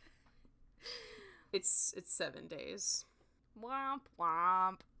 It's 7 days. Womp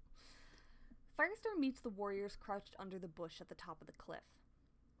womp. Firestar meets the warriors crouched under the bush at the top of the cliff,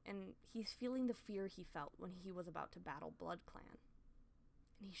 and he's feeling the fear he felt when he was about to battle BloodClan.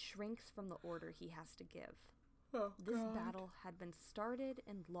 And he shrinks from the order he has to give. Oh, this God. battle had been started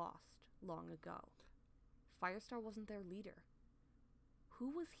and lost long ago. Firestar wasn't their leader. Who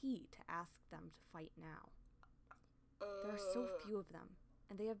was he to ask them to fight now? There are so few of them,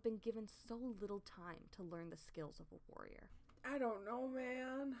 and they have been given so little time to learn the skills of a warrior. I don't know,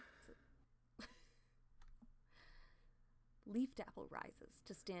 man. Leaf Dapple rises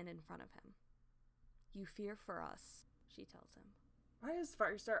to stand in front of him. You fear for us, she tells him. Why does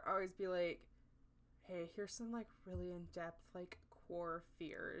Firestar always be like, hey, here's some, like, really in-depth, like, core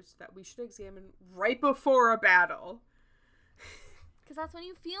fears that we should examine right before a battle? Because that's when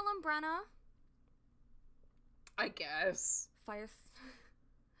you feel them, Brenna. I guess.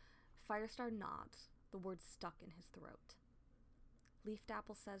 Firestar nods, the words stuck in his throat. Leaf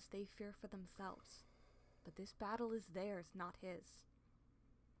Dapple says they fear for themselves, but this battle is theirs, not his.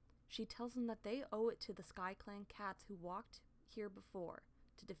 She tells him that they owe it to the Sky Clan cats who walked here before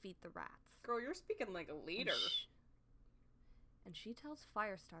to defeat the rats. Girl, you're speaking like a leader. And she tells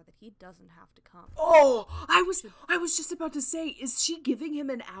Firestar that he doesn't have to come. Oh, I was just about to say, is she giving him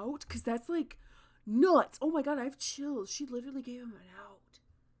an out? Because that's, like, nuts. Oh my god, I have chills. She literally gave him an out.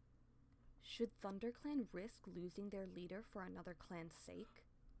 Should ThunderClan risk losing their leader for another clan's sake?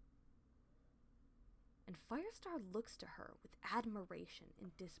 And Firestar looks to her with admiration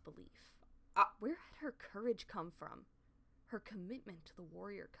and disbelief. Where had her courage come from? Her commitment to the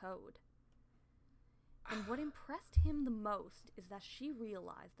warrior code. And what impressed him the most is that she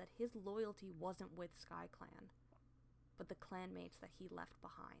realized that his loyalty wasn't with SkyClan, but the clanmates that he left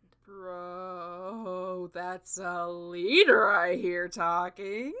behind. Bro, that's a leader I hear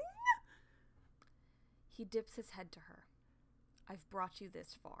talking. He dips his head to her. I've brought you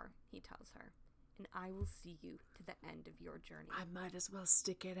this far, he tells her, and I will see you to the end of your journey. I might as well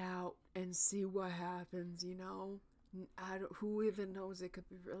stick it out and see what happens, you know? Who even knows? It could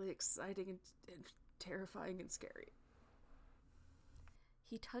be really exciting and terrifying and scary.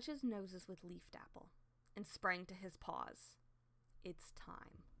 He touches noses with Leaf Dapple and sprang to his paws. It's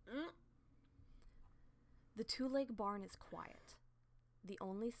time. The two-leg barn is quiet. The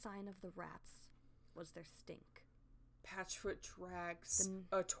only sign of the rats was their stink. Patchfoot drags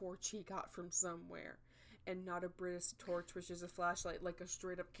a torch he got from somewhere. And not a British torch, which is a flashlight, like a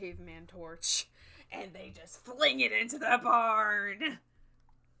straight-up caveman torch. And they just fling it into the barn!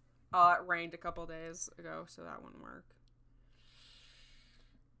 It rained a couple days ago, so that wouldn't work.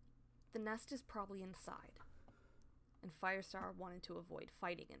 The nest is probably inside, and Firestar wanted to avoid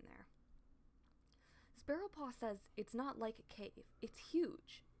fighting in there. Sparrowpaw says it's not like a cave, it's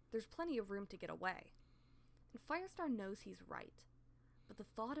huge, There's plenty of room to get away. And Firestar knows he's right. But the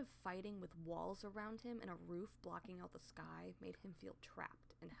thought of fighting with walls around him and a roof blocking out the sky made him feel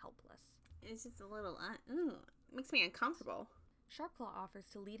trapped and helpless. It's just a little, it makes me uncomfortable. Sharpclaw offers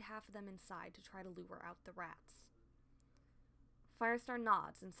to lead half of them inside to try to lure out the rats. Firestar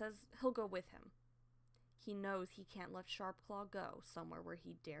nods and says he'll go with him. He knows he can't let Sharpclaw go somewhere where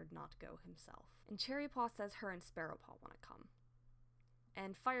he dared not go himself. And Cherrypaw says her and Sparrowpaw want to come.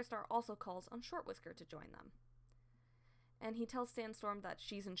 And Firestar also calls on Shortwhisker to join them. And he tells Sandstorm that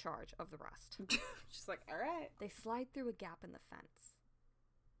she's in charge of the rest. She's like, all right. They slide through a gap in the fence.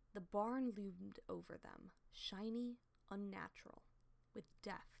 The barn loomed over them, shiny, unnatural, with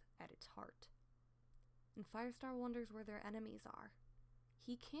death at its heart. And Firestar wonders where their enemies are.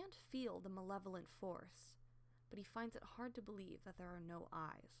 He can't feel the malevolent force, but he finds it hard to believe that there are no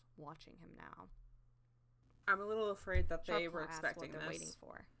eyes watching him now. I'm a little afraid that they Sharpclaw were asks expecting what they're this. waiting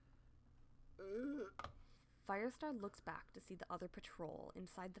for. Firestar looks back to see the other patrol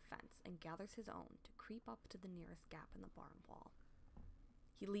inside the fence and gathers his own to creep up to the nearest gap in the barn wall.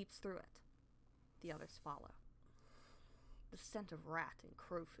 He leaps through it. The others follow. The scent of rat and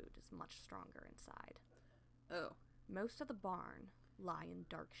crow food is much stronger inside. Oh. Most of the barn lie in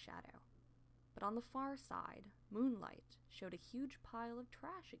dark shadow, but on the far side, moonlight showed a huge pile of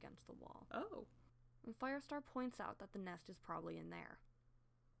trash against the wall. Oh. And Firestar points out that the nest is probably in there.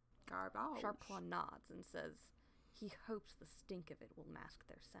 Garbage. Sharpclaw nods and says he hopes the stink of it will mask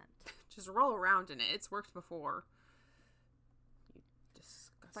their scent. Just roll around in it. It's worked before. You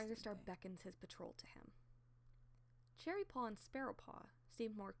disgusting Firestar thing. beckons his patrol to him. Cherrypaw and Sparrowpaw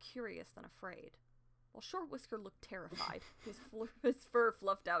seemed more curious than afraid, while Shortwhisker looked terrified, his fur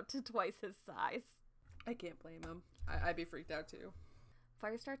fluffed out to twice his size. I can't blame him. I'd be freaked out too.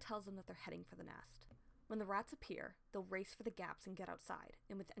 Firestar tells them that they're heading for the nest. When the rats appear, they'll race for the gaps and get outside,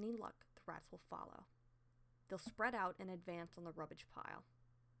 and with any luck, the rats will follow. They'll spread out and advance on the rubbish pile.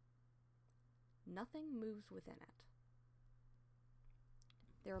 Nothing moves within it.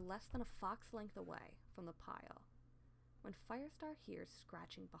 They are less than a fox length away from the pile when Firestar hears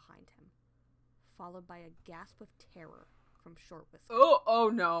scratching behind him, followed by a gasp of terror from Shortwhisker.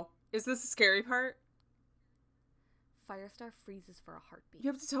 Oh no. Is this the scary part? Firestar freezes for a heartbeat.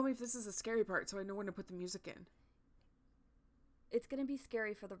 You have to tell me if this is the scary part so I know when to put the music in. It's gonna be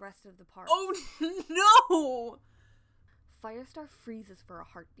scary for the rest of the part. Oh no! Firestar freezes for a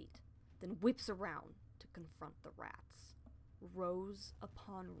heartbeat, then whips around to confront the rats. Rows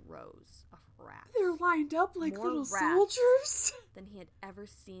upon rows of rats. They're lined up like More little rats soldiers. than he had ever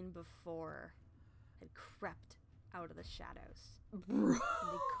seen before had crept out of the shadows. Bro. And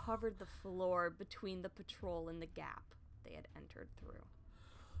they covered the floor between the patrol and the gap they had entered through.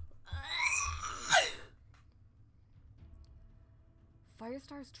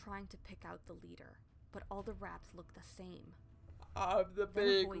 Firestar's trying to pick out the leader, but all the rats look the same. I'm the Then a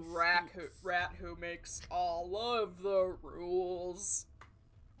big voice rat speaks. who makes all of the rules.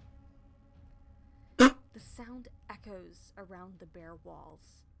 The sound echoes around the bare walls,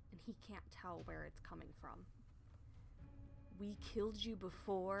 and he can't tell where it's coming from. We killed you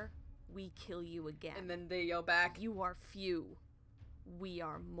before, we kill you again. And then they yell back, You are few, we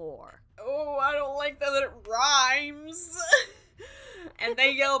are more. oh, I don't like that it rhymes. And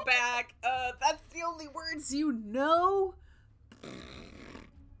they yell back, that's the only words you know?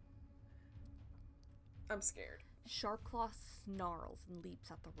 I'm scared. Sharpclaw snarls and leaps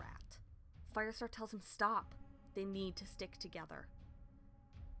at the rat. Firestar tells him stop. They need to stick together.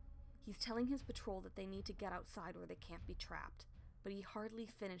 He's telling his patrol that they need to get outside or they can't be trapped, but he hardly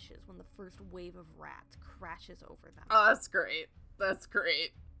finishes when the first wave of rats crashes over them. Oh, that's great. That's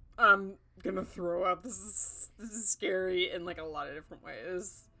great. I'm gonna throw up. This is scary in like a lot of different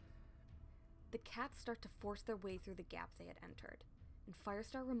ways. The cats start to force their way through the gap they had entered, and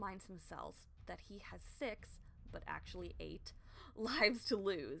Firestar reminds himself that he has 6, but actually 8, lives to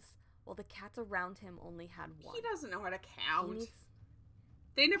lose, while the cats around him only had 1. He doesn't know how to He count. needs-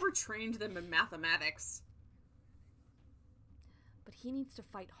 They never trained them in mathematics. but he needs to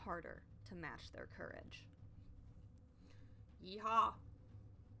fight harder to match their courage. Yeehaw.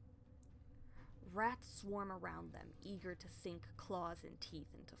 Rats swarm around them, eager to sink claws and teeth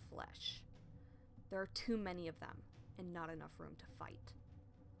into flesh. There are too many of them, and not enough room to fight.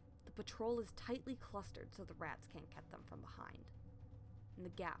 The patrol is tightly clustered so the rats can't get them from behind, and the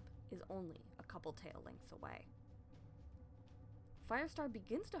gap is only a couple tail lengths away. Firestar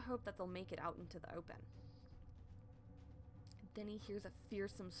begins to hope that they'll make it out into the open. Then he hears a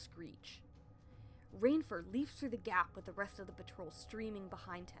fearsome screech. Rainford leaps through the gap with the rest of the patrol streaming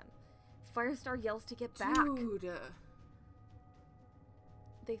behind him. Firestar yells to get back. Dude.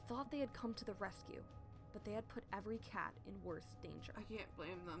 They thought they had come to the rescue, but they had put every cat in worse danger. I can't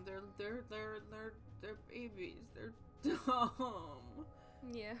blame them. They're babies. They're dumb.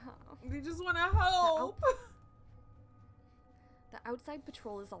 Yeah. They just want to help. The outside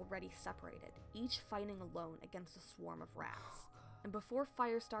patrol is already separated, each fighting alone against a swarm of rats. And before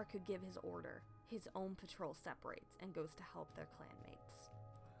Firestar could give his order, his own patrol separates and goes to help their clanmates.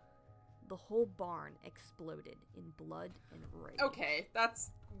 The whole barn exploded in blood and rage. Okay,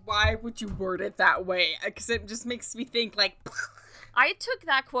 why would you word it that way? Because it just makes me think, like... I took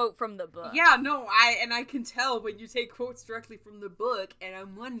that quote from the book. Yeah, no, I can tell when you take quotes directly from the book, and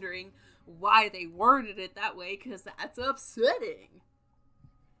I'm wondering why they worded it that way, because that's upsetting.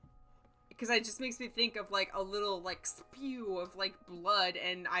 Because it just makes me think of, like, a little, like, spew of, like, blood,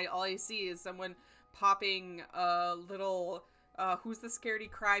 and all I see is someone popping a little, who's the scaredy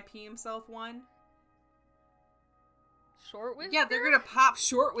cry pee himself one? Short Whisker? Yeah, they're gonna pop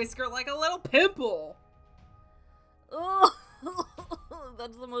Short Whisker like a little pimple. Oh,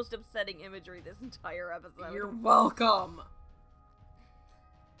 that's the most upsetting imagery this entire episode. You're welcome.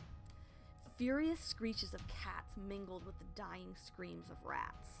 Furious screeches of cats mingled with the dying screams of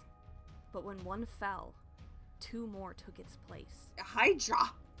rats. But when one fell, two more took its place.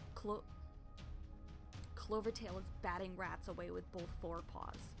 Hydra! Clovertail is batting rats away with both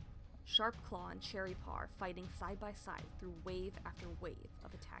forepaws. Sharpclaw and Cherry Paw are fighting side by side through wave after wave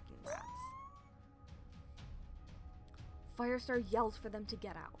of attacking rats. Firestar yells for them to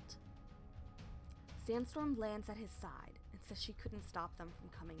get out. Sandstorm lands at his side and says she couldn't stop them from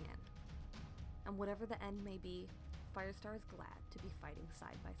coming in. And whatever the end may be, Firestar is glad to be fighting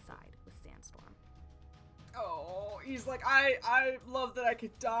side by side with Sandstorm. Oh, he's like, I love that I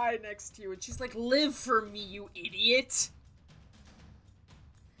could die next to you. And she's like, live for me, you idiot.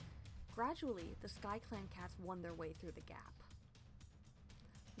 Gradually, the SkyClan cats won their way through the gap.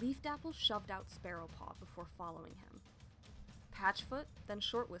 Leafdapple shoved out Sparrowpaw before following him. Patchfoot, then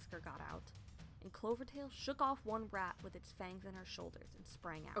Short Whisker got out, and Clovertail shook off one rat with its fangs in her shoulders and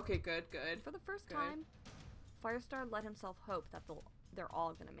sprang out. Okay, good. For the first time, Firestar let himself hope that they're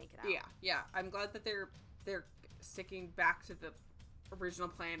all gonna make it out. Yeah. I'm glad that they're sticking back to the original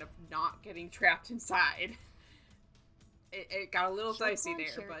plan of not getting trapped inside. It got a little dicey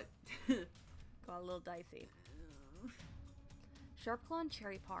there, but... got a little dicey. Sharpclaw and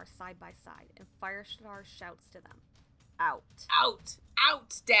Cherry Paw are side by side, and Firestar shouts to them, out.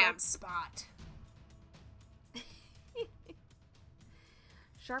 Out, damn Spot.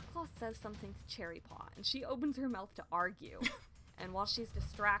 Sharpclaw says something to Cherry Paw, and she opens her mouth to argue. And while she's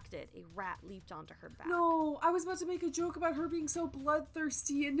distracted, a rat leaped onto her back. No, I was about to make a joke about her being so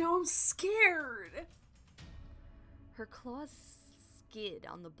bloodthirsty, and now I'm scared. Her claws skid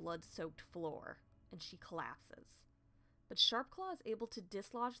on the blood-soaked floor, and she collapses. But Sharpclaw is able to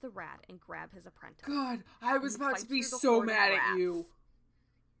dislodge the rat and grab his apprentice. God, I was about to be so mad at you.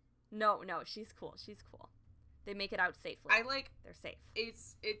 No, she's cool. They make it out safely. They're safe.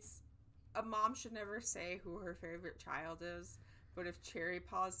 It's a mom should never say who her favorite child is, but if Cherry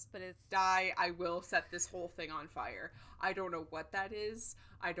Paws die, I will set this whole thing on fire. I don't know what that is.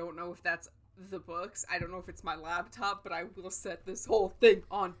 I don't know if that's the books. I don't know if it's my laptop, but I will set this whole thing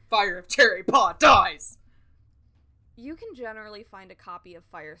on fire if Cherry Paw dies. You can generally find a copy of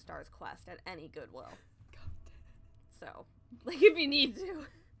Firestar's Quest at any Goodwill. God. So, if you need to.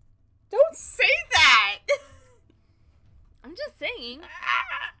 Don't say that! I'm just saying.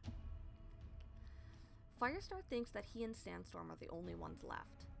 Firestar thinks that he and Sandstorm are the only ones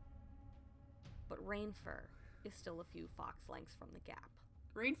left. But Rainfur is still a few fox lengths from the gap.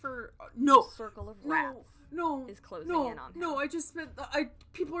 Rainfur, no. The circle of rats is closing in on him. No, I just spent,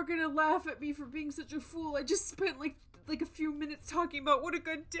 people are gonna laugh at me for being such a fool. I just spent like a few minutes talking about what a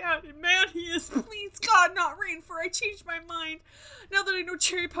good dad and man he is. Please, God, not Rainfur. I changed my mind. Now that I know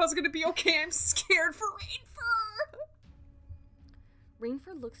Cherry Paw's gonna be okay, I'm scared for Rainfur.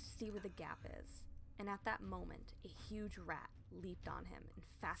 Rainfur looks to see where the gap is, and at that moment, a huge rat leaped on him and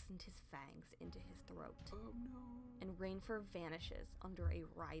fastened his fangs into his throat. Oh no. And Rainfur vanishes under a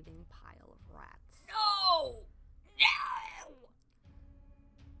writhing pile of rats. No!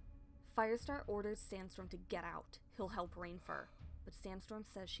 Firestar orders Sandstorm to get out. He'll help Rainfur, but Sandstorm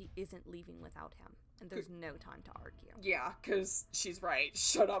says she isn't leaving without him, and there's no time to argue. Yeah, because she's right.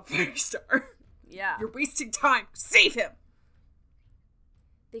 Shut up, Firestar. Yeah. You're wasting time. Save him!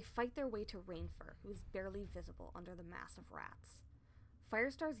 They fight their way to Rainfur, who is barely visible under the mass of rats.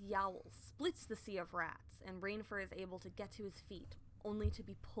 Firestar's yowl splits the sea of rats, and Rainfur is able to get to his feet, only to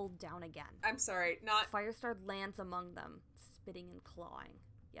be pulled down again. I'm sorry, not... Firestar lands among them, spitting and clawing.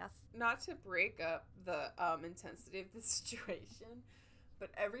 Yes? Not to break up the intensity of the situation, but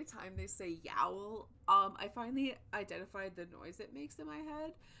every time they say yowl, I finally identified the noise it makes in my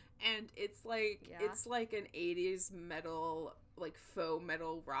head, and it's like an 80s metal, like faux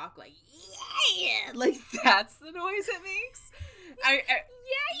metal rock, like yeah, like that's the noise it makes.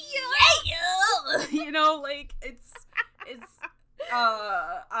 You know, like it's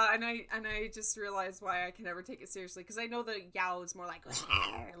and I just realized why I can never take it seriously, because I know the yowl is more like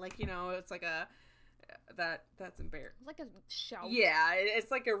you know, it's like a that's embarrassing. It's like a shout. Yeah,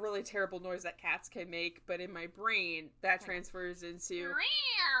 it's like a really terrible noise that cats can make, but in my brain that transfers into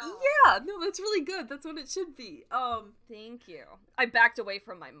yeah, no, that's really good. That's what it should be. Thank you. I backed away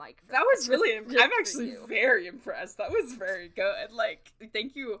from my mic. That was really I'm actually very impressed. That was very good. Like,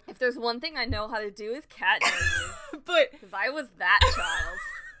 thank you. If there's one thing I know how to do is cat noises. But because I was that child.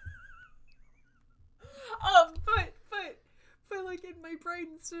 But like in my brain,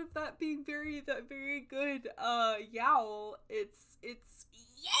 instead of that being very good yowl, it's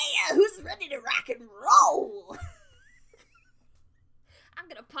yeah, who's ready to rock and roll? I'm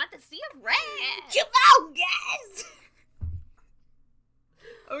gonna plant the sea of red. Come on, guys.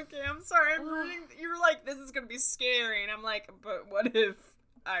 Okay, I'm sorry. You were like, this is gonna be scary, and I'm like, but what if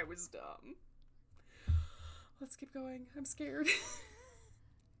I was dumb? Let's keep going. I'm scared.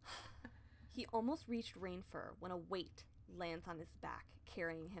 He almost reached Rainfur when a weight lands on his back,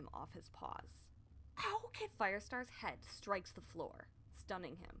 carrying him off his paws. How can Firestar's head strikes the floor,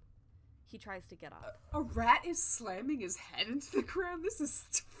 stunning him. He tries to get up. A rat is slamming his head into the ground? This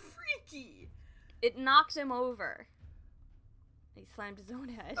is freaky. It knocked him over. He slammed his own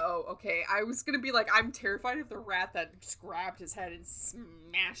head. Oh, okay. I was gonna be like, I'm terrified of the rat that just grabbed his head and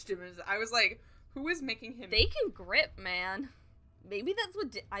smashed him. I was like, who is making him... They can grip, man. Maybe that's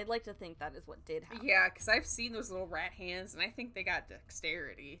what I'd like to think that is what did happen. Yeah, because I've seen those little rat hands, and I think they got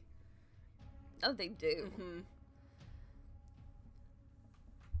dexterity. Oh, they do. Mm-hmm.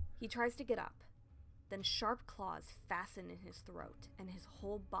 He tries to get up. Then sharp claws fasten in his throat, and his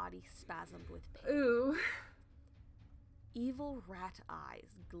whole body spasmed with pain. Ooh. Evil rat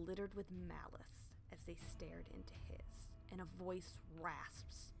eyes glittered with malice as they stared into his, and a voice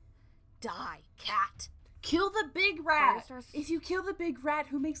rasps, "Die, cat!" Kill the big rat! If you kill the big rat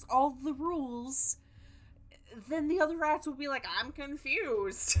who makes all the rules, then the other rats will be like, I'm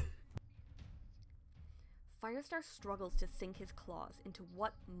confused. Firestar struggles to sink his claws into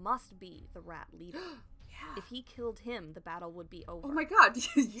what must be the rat leader. Yeah. If he killed him, the battle would be over. Oh my god,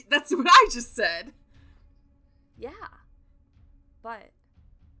 that's what I just said. Yeah. But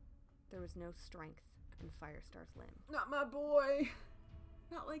there was no strength in Firestar's limb. Not my boy.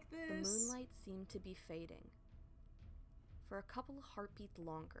 Not like this. The moonlight seemed to be fading. For a couple of heartbeats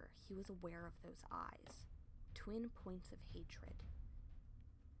longer, he was aware of those eyes, twin points of hatred.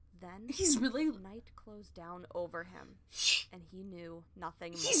 Then he's really night closed down over him, and he knew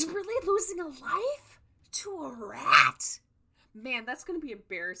nothing more. He's really losing a life to a rat. Man, that's gonna be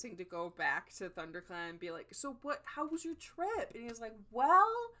embarrassing to go back to ThunderClan and be like, so what? How was your trip? And he's like,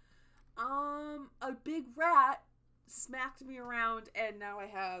 well, a big rat smacked me around, and now I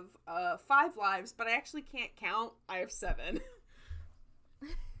have 5 lives, but I actually can't count. I have 7.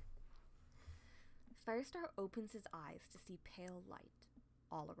 Firestar opens his eyes to see pale light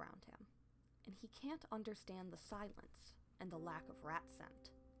all around him, and he can't understand the silence and the lack of rat scent.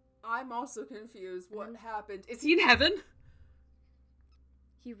 I'm also confused. What happened? Is he in heaven?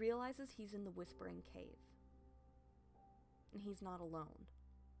 He realizes he's in the Whispering Cave, and he's not alone.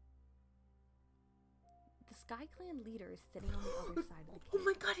 The SkyClan leader is sitting on the other side of the cave. Oh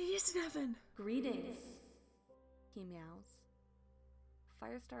my god, he is in heaven! Greetings, he meows.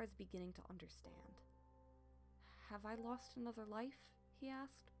 Firestar is beginning to understand. Have I lost another life? He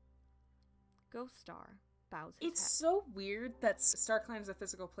asked. Ghost Star bows his head. It's so weird that StarClan is a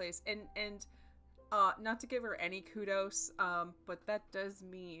physical place, and not to give her any kudos, but that does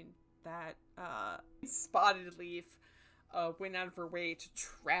mean that Spotted Leaf went out of her way to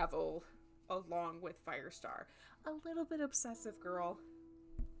travel along with Firestar. A little bit obsessive, girl.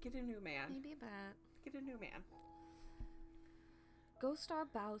 Get a new man. Maybe a bit. Get a new man. Ghost Star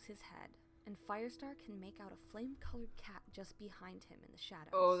bows his head, and Firestar can make out a flame-colored cat just behind him in the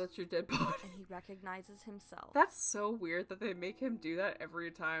shadows. Oh, that's your dead body. And he recognizes himself. That's so weird that they make him do that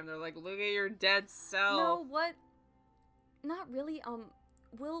every time. They're like, look at your dead self. No, what? Not really.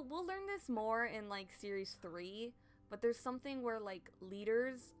 We'll learn this more in, like, Series 3, but there's something where, like,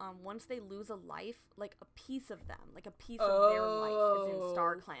 leaders, once they lose a life, like, a piece of them, like, a piece of their life is in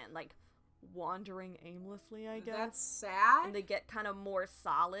StarClan. Like, wandering aimlessly, I guess. That's sad. And they get kind of more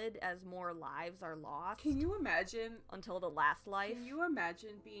solid as more lives are lost. Can you imagine? Until the last life. Can you imagine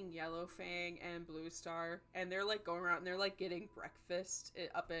being Yellowfang and Blue Star, and they're like going around and they're like getting breakfast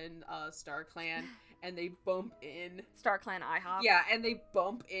up in StarClan, and they bump in StarClan IHOP. Yeah, and they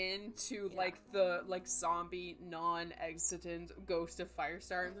bump into like the like zombie non-existent ghost of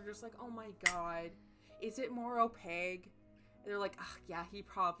Firestar, and they're just like, oh my god, is it Moro Peg? They're like, oh, yeah, he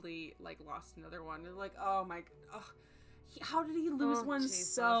probably, like, lost another one. They're like, oh, my... Oh, how did he lose one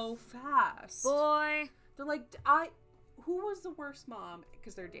so fast? Boy! They're like, who was the worst mom?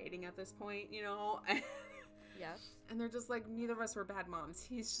 Because they're dating at this point, you know? Yes. And they're just like, neither of us were bad moms.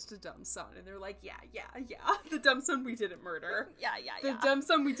 He's just a dumb son. And they're like, yeah. The dumb son we didn't murder. Yeah. The dumb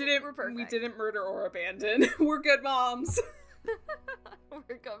son we didn't murder or abandon. We're good moms.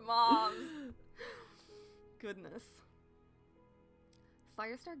 We're good moms. Goodness.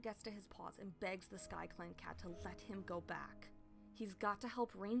 Firestar gets to his paws and begs the SkyClan cat to let him go back. He's got to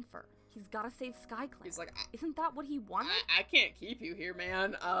help Rainfur. He's got to save SkyClan. He's like, isn't that what he wanted? I can't keep you here,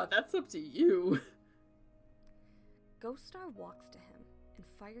 man. That's up to you. Ghoststar walks to him, and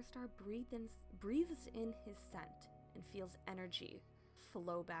Firestar breathes in his scent and feels energy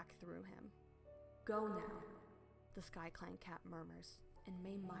flow back through him. Go now, the SkyClan cat murmurs, and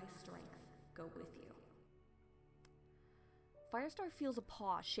may my strength go with you. Firestar feels a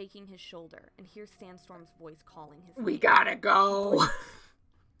paw shaking his shoulder and hears Sandstorm's voice calling his name. We gotta go!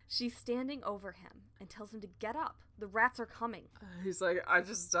 She's standing over him and tells him to get up. The rats are coming. He's like, I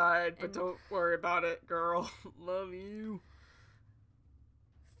just died, but don't worry about it, girl. Love you.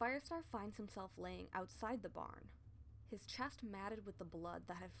 Firestar finds himself laying outside the barn, his chest matted with the blood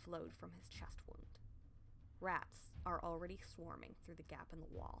that had flowed from his chest wound. Rats are already swarming through the gap in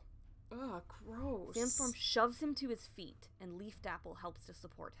the wall. Ugh, gross. Sandstorm shoves him to his feet, and Leaf Dapple helps to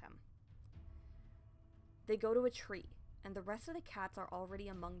support him. They go to a tree, and the rest of the cats are already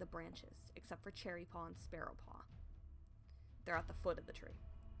among the branches, except for Cherry Paw and Sparrow Paw. They're at the foot of the tree.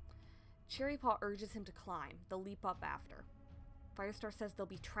 Cherry Paw urges him to climb. They'll leap up after. Firestar says they'll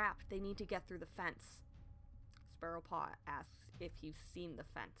be trapped. They need to get through the fence. Sparrow Paw asks if he's seen the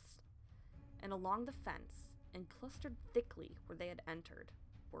fence. And along the fence, and clustered thickly where they had entered,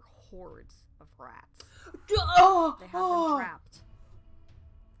 were hordes of rats. They had them trapped.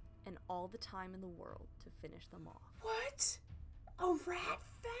 And all the time in the world to finish them off. What? A rat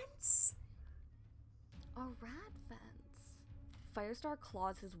fence? A rat fence. Firestar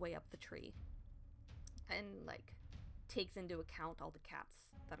claws his way up the tree and, takes into account all the cats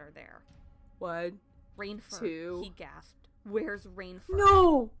that are there. 1, Rainfur, 2. he gasped. Where's Rainfur?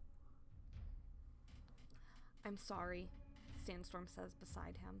 No! I'm sorry, Sandstorm says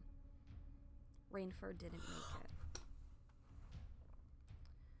beside him. Rainfur didn't make it.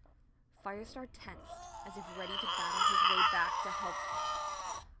 Firestar tensed, as if ready to battle his way back to help.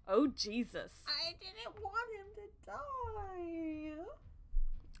 Oh, Jesus. I didn't want him to die.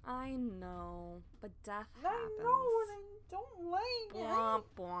 I know, but death happens. I know, and I don't like it. Womp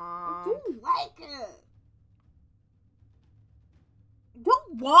womp. I don't like it.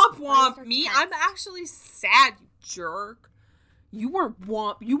 Don't womp womp me. tense. I'm actually sad, you jerk. You weren't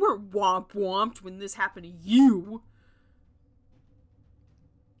womp womped when this happened to you.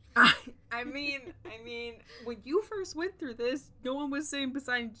 I mean, when you first went through this, no one was sitting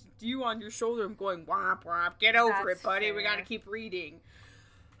beside you on your shoulder and going, womp womp, get over That's it, buddy. fair. We gotta keep reading.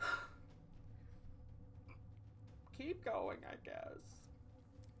 Keep going, I guess.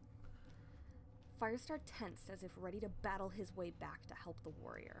 Firestar tensed as if ready to battle his way back to help the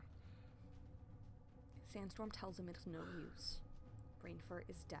warrior. Sandstorm tells him it's no use. Rainfur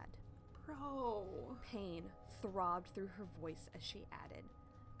is dead. Bro. Pain throbbed through her voice as she added,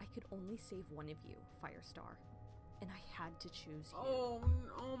 I could only save one of you, Firestar, and I had to choose you.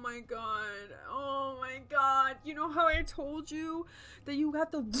 Oh my god. Oh my god. You know how I told you that you have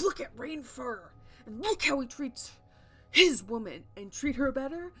to look at Rainfur and look how he treats his woman and treat her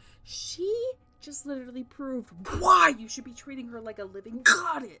better? She just literally proved why you should be treating her like a living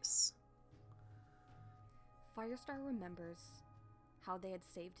goddess. Firestar remembers how they had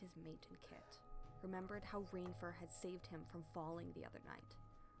saved his mate and Kit. Remembered how Rainfur had saved him from falling the other night.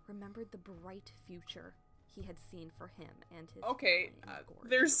 Remembered the bright future he had seen for him and his family in the gorge.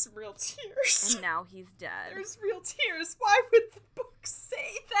 There's real tears. And now he's dead. There's real tears. Why would the book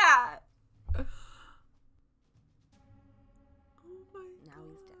say that? Oh my god. Now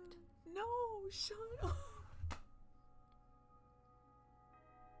he's dead. No, shut up.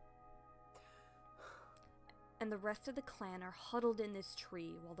 And the rest of the clan are huddled in this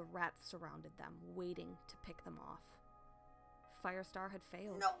tree while the rats surrounded them, waiting to pick them off. Firestar had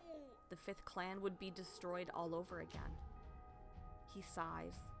failed. No. the 5th clan would be destroyed all over again. He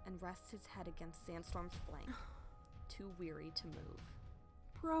sighs and rests his head against Sandstorm's flank, too weary to move.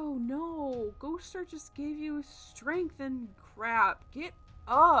 Bro, no. Ghost Star just gave you strength and crap. Get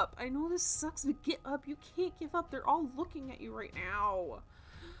up. I know this sucks, but get up. You can't give up. They're all looking at you right now.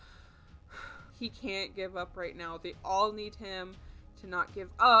 He can't give up right now. They all need him to not give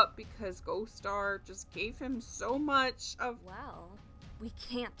up because Ghost Star just gave him so much of... Well, we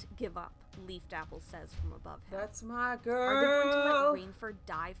can't give up, Leafed Apple says from above him. That's my girl. Are they going to let Rainford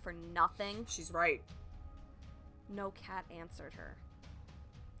die for nothing? She's right. No cat answered her.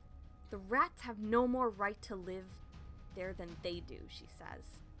 The rats have no more right to live there than they do, she says.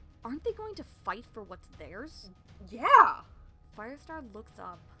 Aren't they going to fight for what's theirs? Yeah. Firestar looks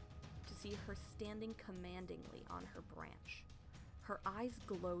up to see her standing commandingly on her branch. Her eyes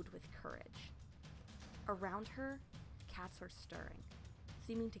glowed with courage. Around her, cats are stirring,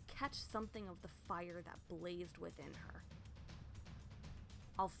 seeming to catch something of the fire that blazed within her.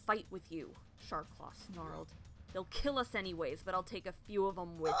 I'll fight with you, Sharpclaw snarled. They'll kill us anyways, but I'll take a few of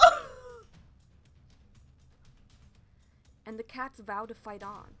them with me. And the cats vow to fight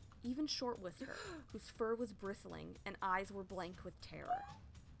on, even Shortwhisker, whose fur was bristling and eyes were blank with terror.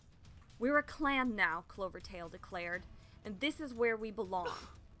 We're a clan now, Clovertail declared, and this is where we belong.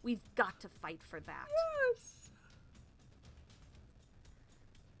 We've got to fight for that. Yes.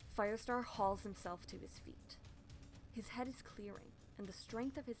 Firestar hauls himself to his feet. His head is clearing, and the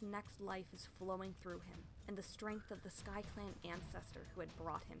strength of his next life is flowing through him, and the strength of the SkyClan ancestor who had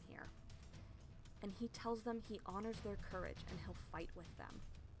brought him here. And he tells them he honors their courage and he'll fight with them.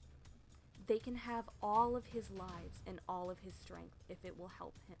 They can have all of his lives and all of his strength if it will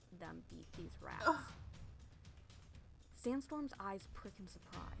help them beat these rats. Ugh. Sandstorm's eyes prick in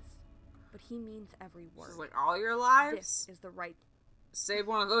surprise, but he means every word. This is like all your lives? This is the right... Save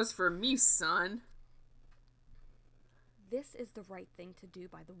one of those for me, son. This is the right thing to do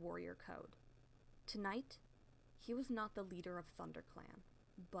by the warrior code. Tonight, he was not the leader of ThunderClan,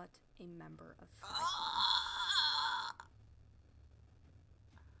 but a member of SkyClan.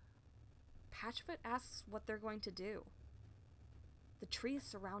 Patchfoot asks what they're going to do. The tree is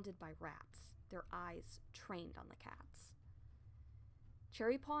surrounded by rats, their eyes trained on the cats.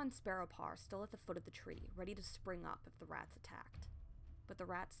 Cherrypaw and Sparrowpaw are still at the foot of the tree, ready to spring up if the rats attacked. But the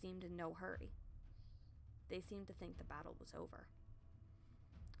rats seemed in no hurry. They seemed to think the battle was over.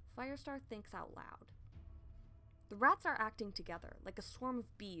 Firestar thinks out loud. The rats are acting together, like a swarm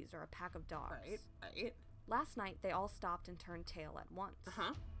of bees or a pack of dogs. Right. Last night, they all stopped and turned tail at once.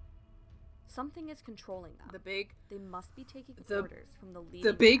 Uh-huh. Something is controlling them. They must be taking orders from the leading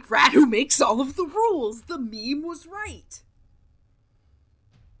The big rat who makes all of the rules. The meme was right.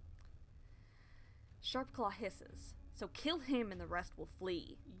 Sharpclaw hisses. So kill him and the rest will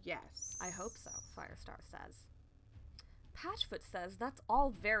flee. Yes. I hope so, Firestar says. Patchfoot says that's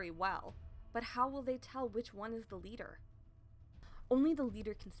all very well, but how will they tell which one is the leader? Only the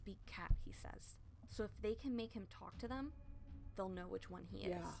leader can speak cat, he says. So if they can make him talk to them, they'll know which one he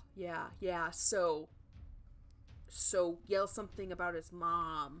is. Yeah. So yell something about his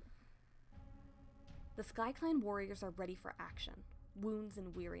mom. The SkyClan warriors are ready for action, wounds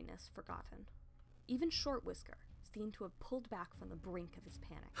and weariness forgotten. Even Shortwhisker seemed to have pulled back from the brink of his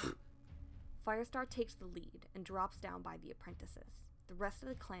panic. Firestar takes the lead and drops down by the apprentices. The rest of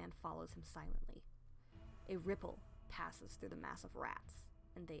the clan follows him silently. A ripple passes through the mass of rats,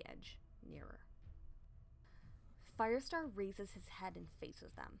 and they edge nearer. Firestar raises his head and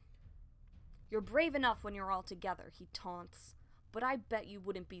faces them. You're brave enough when you're all together, he taunts. But I bet you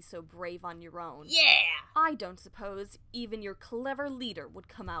wouldn't be so brave on your own. Yeah! I don't suppose even your clever leader would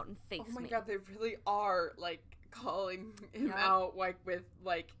come out and face me. Oh my god, they really are, like, calling him out, like, with,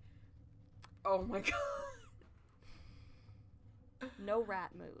 like... Oh my god. No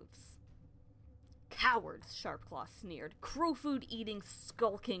rat moves. Cowards, Sharpclaw sneered. Crow food eating,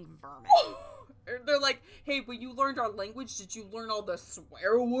 skulking vermin. They're like, hey, when you learned our language, did you learn all the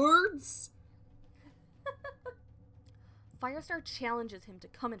swear words? Firestar challenges him to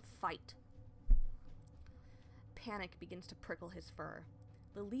come and fight. Panic begins to prickle his fur.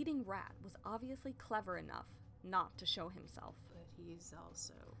 The leading rat was obviously clever enough not to show himself. But he's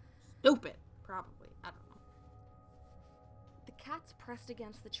also stupid, probably. I don't know. The cats pressed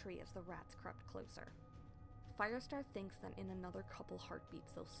against the tree as the rats crept closer. Firestar thinks that in another couple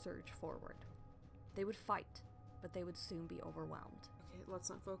heartbeats they'll surge forward. They would fight, but they would soon be overwhelmed. Okay,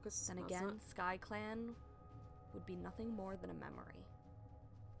 let's not focus. Then again, SkyClan would be nothing more than a memory.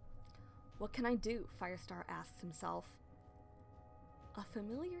 What can I do? Firestar asks himself. A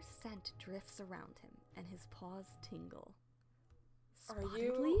familiar scent drifts around him, and his paws tingle. Are Spotted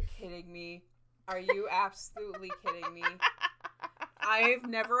you Leaf? kidding me? Are you absolutely kidding me? I have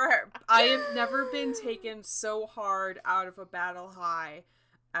never been taken so hard out of a battle high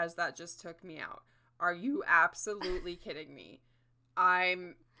as that just took me out. Are you absolutely kidding me?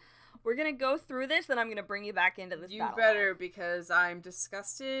 We're gonna go through this, and I'm gonna bring you back into this. You battle better, high. because I'm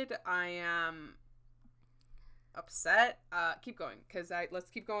disgusted. I am upset. Keep going, let's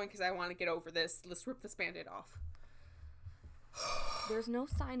keep going, because I want to get over this. Let's rip this Band-Aid off. There's no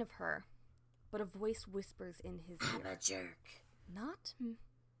sign of her, but a voice whispers in his ear. I'm a jerk.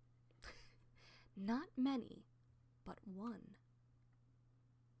 Not many, but one.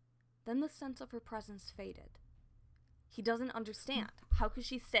 Then the sense of her presence faded. He doesn't understand. How could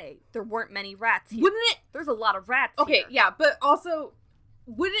she say there weren't many rats here? Wouldn't it? There's a lot of rats here. Okay, yeah, but also,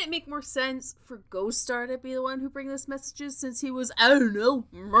 wouldn't it make more sense for Ghost Star to be the one who bring this messages, since he was, I don't know,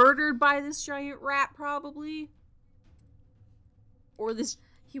 murdered by this giant rat, probably? Or this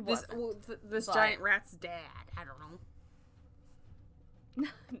giant rat's dad. I don't know.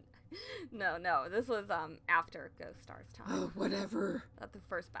 No. This was after Ghost Star's time. Oh, whatever. That the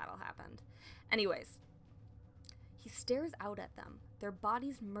first battle happened. Anyways, he stares out at them. Their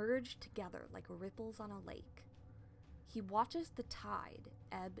bodies merge together like ripples on a lake. He watches the tide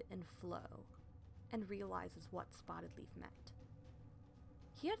ebb and flow and realizes what Spotted Leaf meant.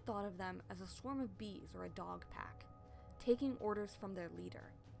 He had thought of them as a swarm of bees or a dog pack, taking orders from their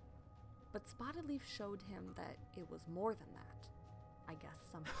leader. But Spotted Leaf showed him that it was more than that. I guess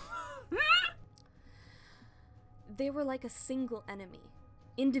somehow. They were like a single enemy,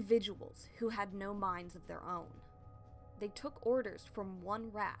 individuals who had no minds of their own. They took orders from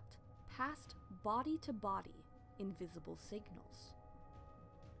one rat, passed body to body invisible signals.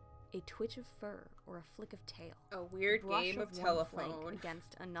 A twitch of fur or a flick of tail. A weird brush game of one telephone flank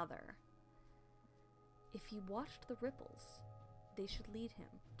against another. If he watched the ripples, they should lead him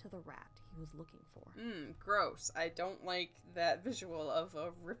to the rat he was looking for. Gross. I don't like that visual of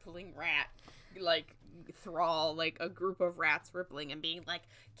a rippling rat, like, thrall, like, a group of rats rippling and being like,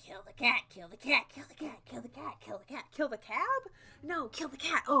 kill the cat, kill the cat, kill the cat, kill the cat, kill the cat, kill the cab? No, kill the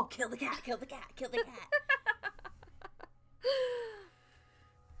cat. Oh, kill the cat, kill the cat, kill the cat.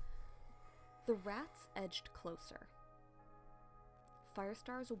 The rats edged closer.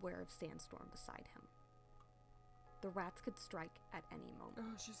 Firestar is aware of Sandstorm beside him. The rats could strike at any moment.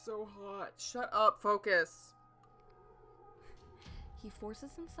 Oh, she's so hot. Shut up, focus. He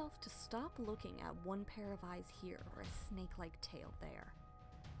forces himself to stop looking at one pair of eyes here or a snake-like tail there.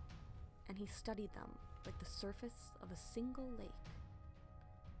 And he studied them like the surface of a single lake.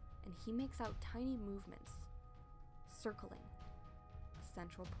 And he makes out tiny movements, circling a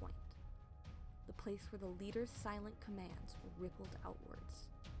central point. The place where the leader's silent commands rippled outwards.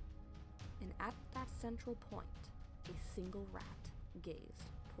 And at that central point, a single rat gazed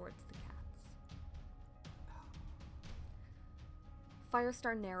towards the cats.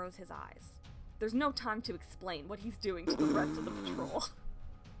 Firestar narrows his eyes. There's no time to explain what he's doing to the rest of the patrol.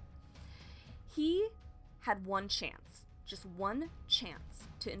 He had one chance, just one chance,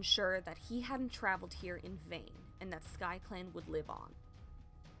 to ensure that he hadn't traveled here in vain and that SkyClan would live on.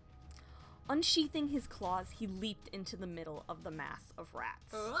 Unsheathing his claws, he leaped into the middle of the mass of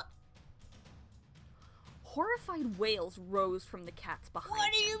rats. Horrified wails rose from the cats behind him.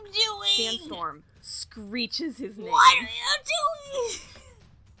 What are you doing? Sandstorm screeches his name. What are you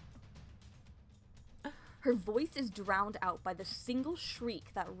doing? Her voice is drowned out by the single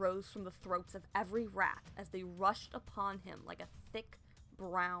shriek that rose from the throats of every rat as they rushed upon him like a thick,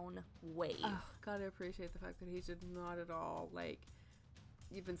 brown wave. Gotta appreciate the fact that he did not at all, like,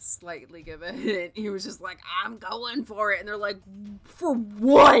 even slightly give a hint. He was just like, I'm going for it. And they're like, for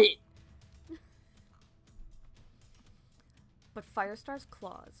what? But Firestar's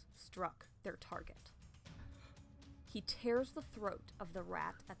claws struck their target. He tears the throat of the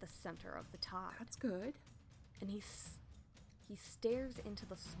rat at the center of the tide. That's good. And he stares into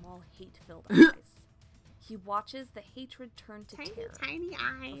the small hate-filled eyes. He watches the hatred turn to terror. Tiny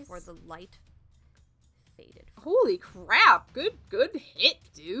eyes. Before the light faded. Holy crap. Good hit,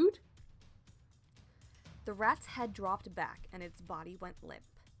 dude. The rat's head dropped back and its body went limp.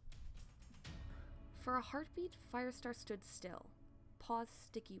 For a heartbeat, Firestar stood still, paws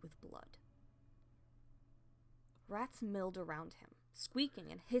sticky with blood. Rats milled around him, squeaking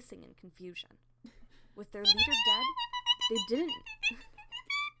and hissing in confusion. With their leader dead, they didn't.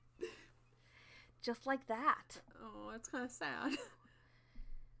 Just like that. Oh, that's kind of sad.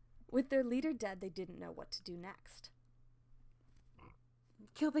 With their leader dead, they didn't know what to do next.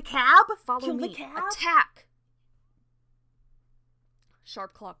 Kill the cab? Follow me. Attack!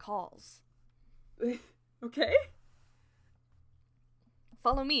 Sharpclaw calls. Okay.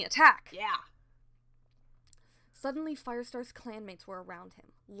 Follow me, attack! Yeah. Suddenly, Firestar's clanmates were around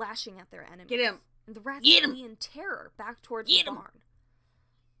him, lashing at their enemies. Get him! And the rats Get him! flee in terror back towards Get the him! barn.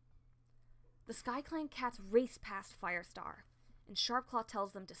 The SkyClan cats race past Firestar, and Sharpclaw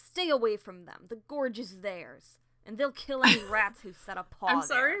tells them to stay away from them. The gorge is theirs, and they'll kill any rats who set a paw I'm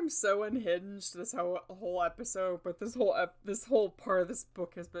sorry there. I'm so unhinged this whole episode, but this whole part of this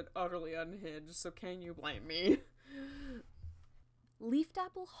book has been utterly unhinged, so can you blame me?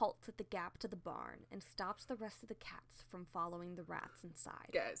 Leafdapple halts at the gap to the barn and stops the rest of the cats from following the rats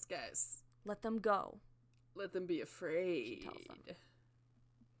inside. Guys. Let them go. Let them be afraid. She tells them.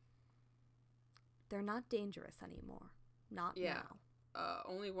 They're not dangerous anymore. Not now.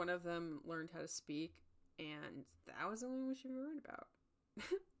 Only one of them learned how to speak, and that was the only one she was worried about.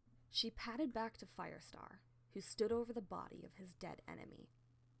 She patted back to Firestar, who stood over the body of his dead enemy.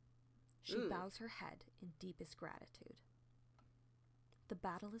 She bows her head in deepest gratitude. The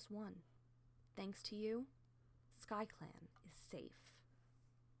battle is won. Thanks to you, SkyClan is safe.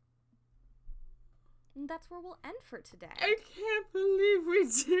 And that's where we'll end for today. I can't believe we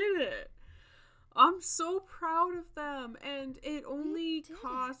did it. I'm so proud of them, and it only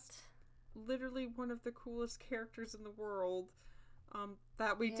cost literally one of the coolest characters in the world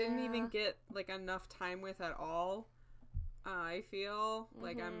that we didn't even get like enough time with at all. I feel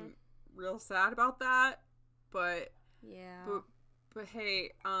like I'm real sad about that, but but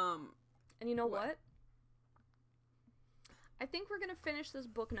hey, and you know what? I think we're gonna finish this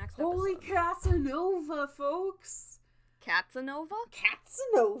book next Holy episode. Casanova, folks! Casanova?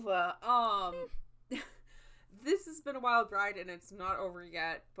 Casanova! This has been a wild ride and it's not over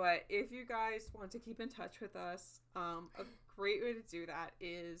yet, but if you guys want to keep in touch with us, a great way to do that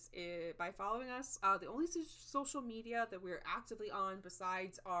is by following us. The only social media that we're actively on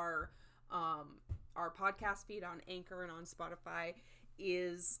besides our podcast feed on Anchor and on Spotify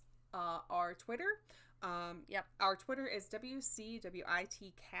is our Twitter. Our Twitter is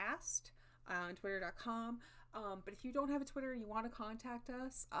WCWITcast on twitter.com. But if you don't have a Twitter and you want to contact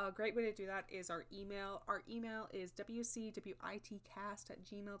us, a great way to do that is our email. Our email is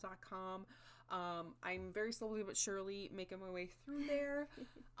wcwitcast@gmail.com. I'm very slowly but surely making my way through there.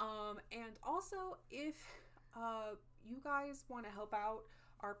 And also, if you guys want to help out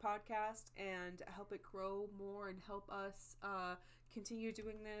our podcast and help it grow more and help us continue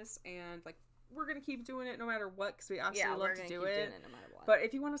doing this, and like, we're going to keep doing it no matter what, because we absolutely love to do it. No matter what. But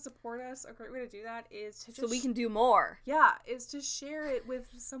if you want to support us, a great way to do that is to just... So we can do more. Yeah, is to share it with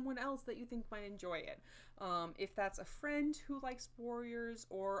someone else that you think might enjoy it. If that's a friend who likes Warriors,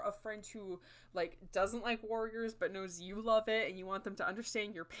 or a friend who, like, doesn't like Warriors but knows you love it and you want them to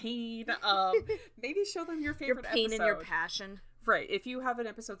understand your pain, maybe show them your favorite episode. Your pain and your passion. Right. If you have an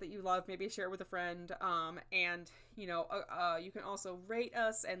episode that you love, maybe share it with a friend. And, you know, you can also rate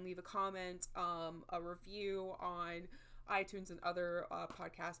us and leave a comment, a review on iTunes and other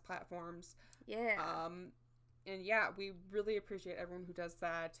podcast platforms. Yeah. And yeah, we really appreciate everyone who does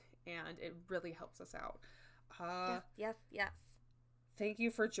that, and it really helps us out. Yes. Thank you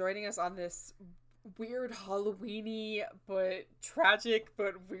for joining us on this weird Halloween-y but tragic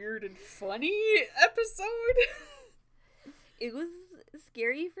but weird and funny episode. It was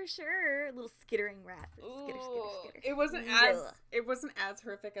scary for sure. Little skittering rats. Skitter. It wasn't as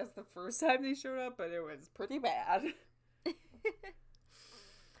horrific as the first time they showed up, but it was pretty bad.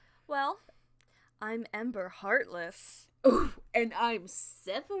 Well, I'm Ember Heartless. Oh, and I'm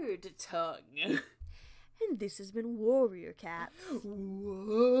Severed Tongue. And this has been Warrior Cats.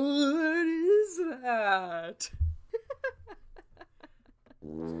 What is that?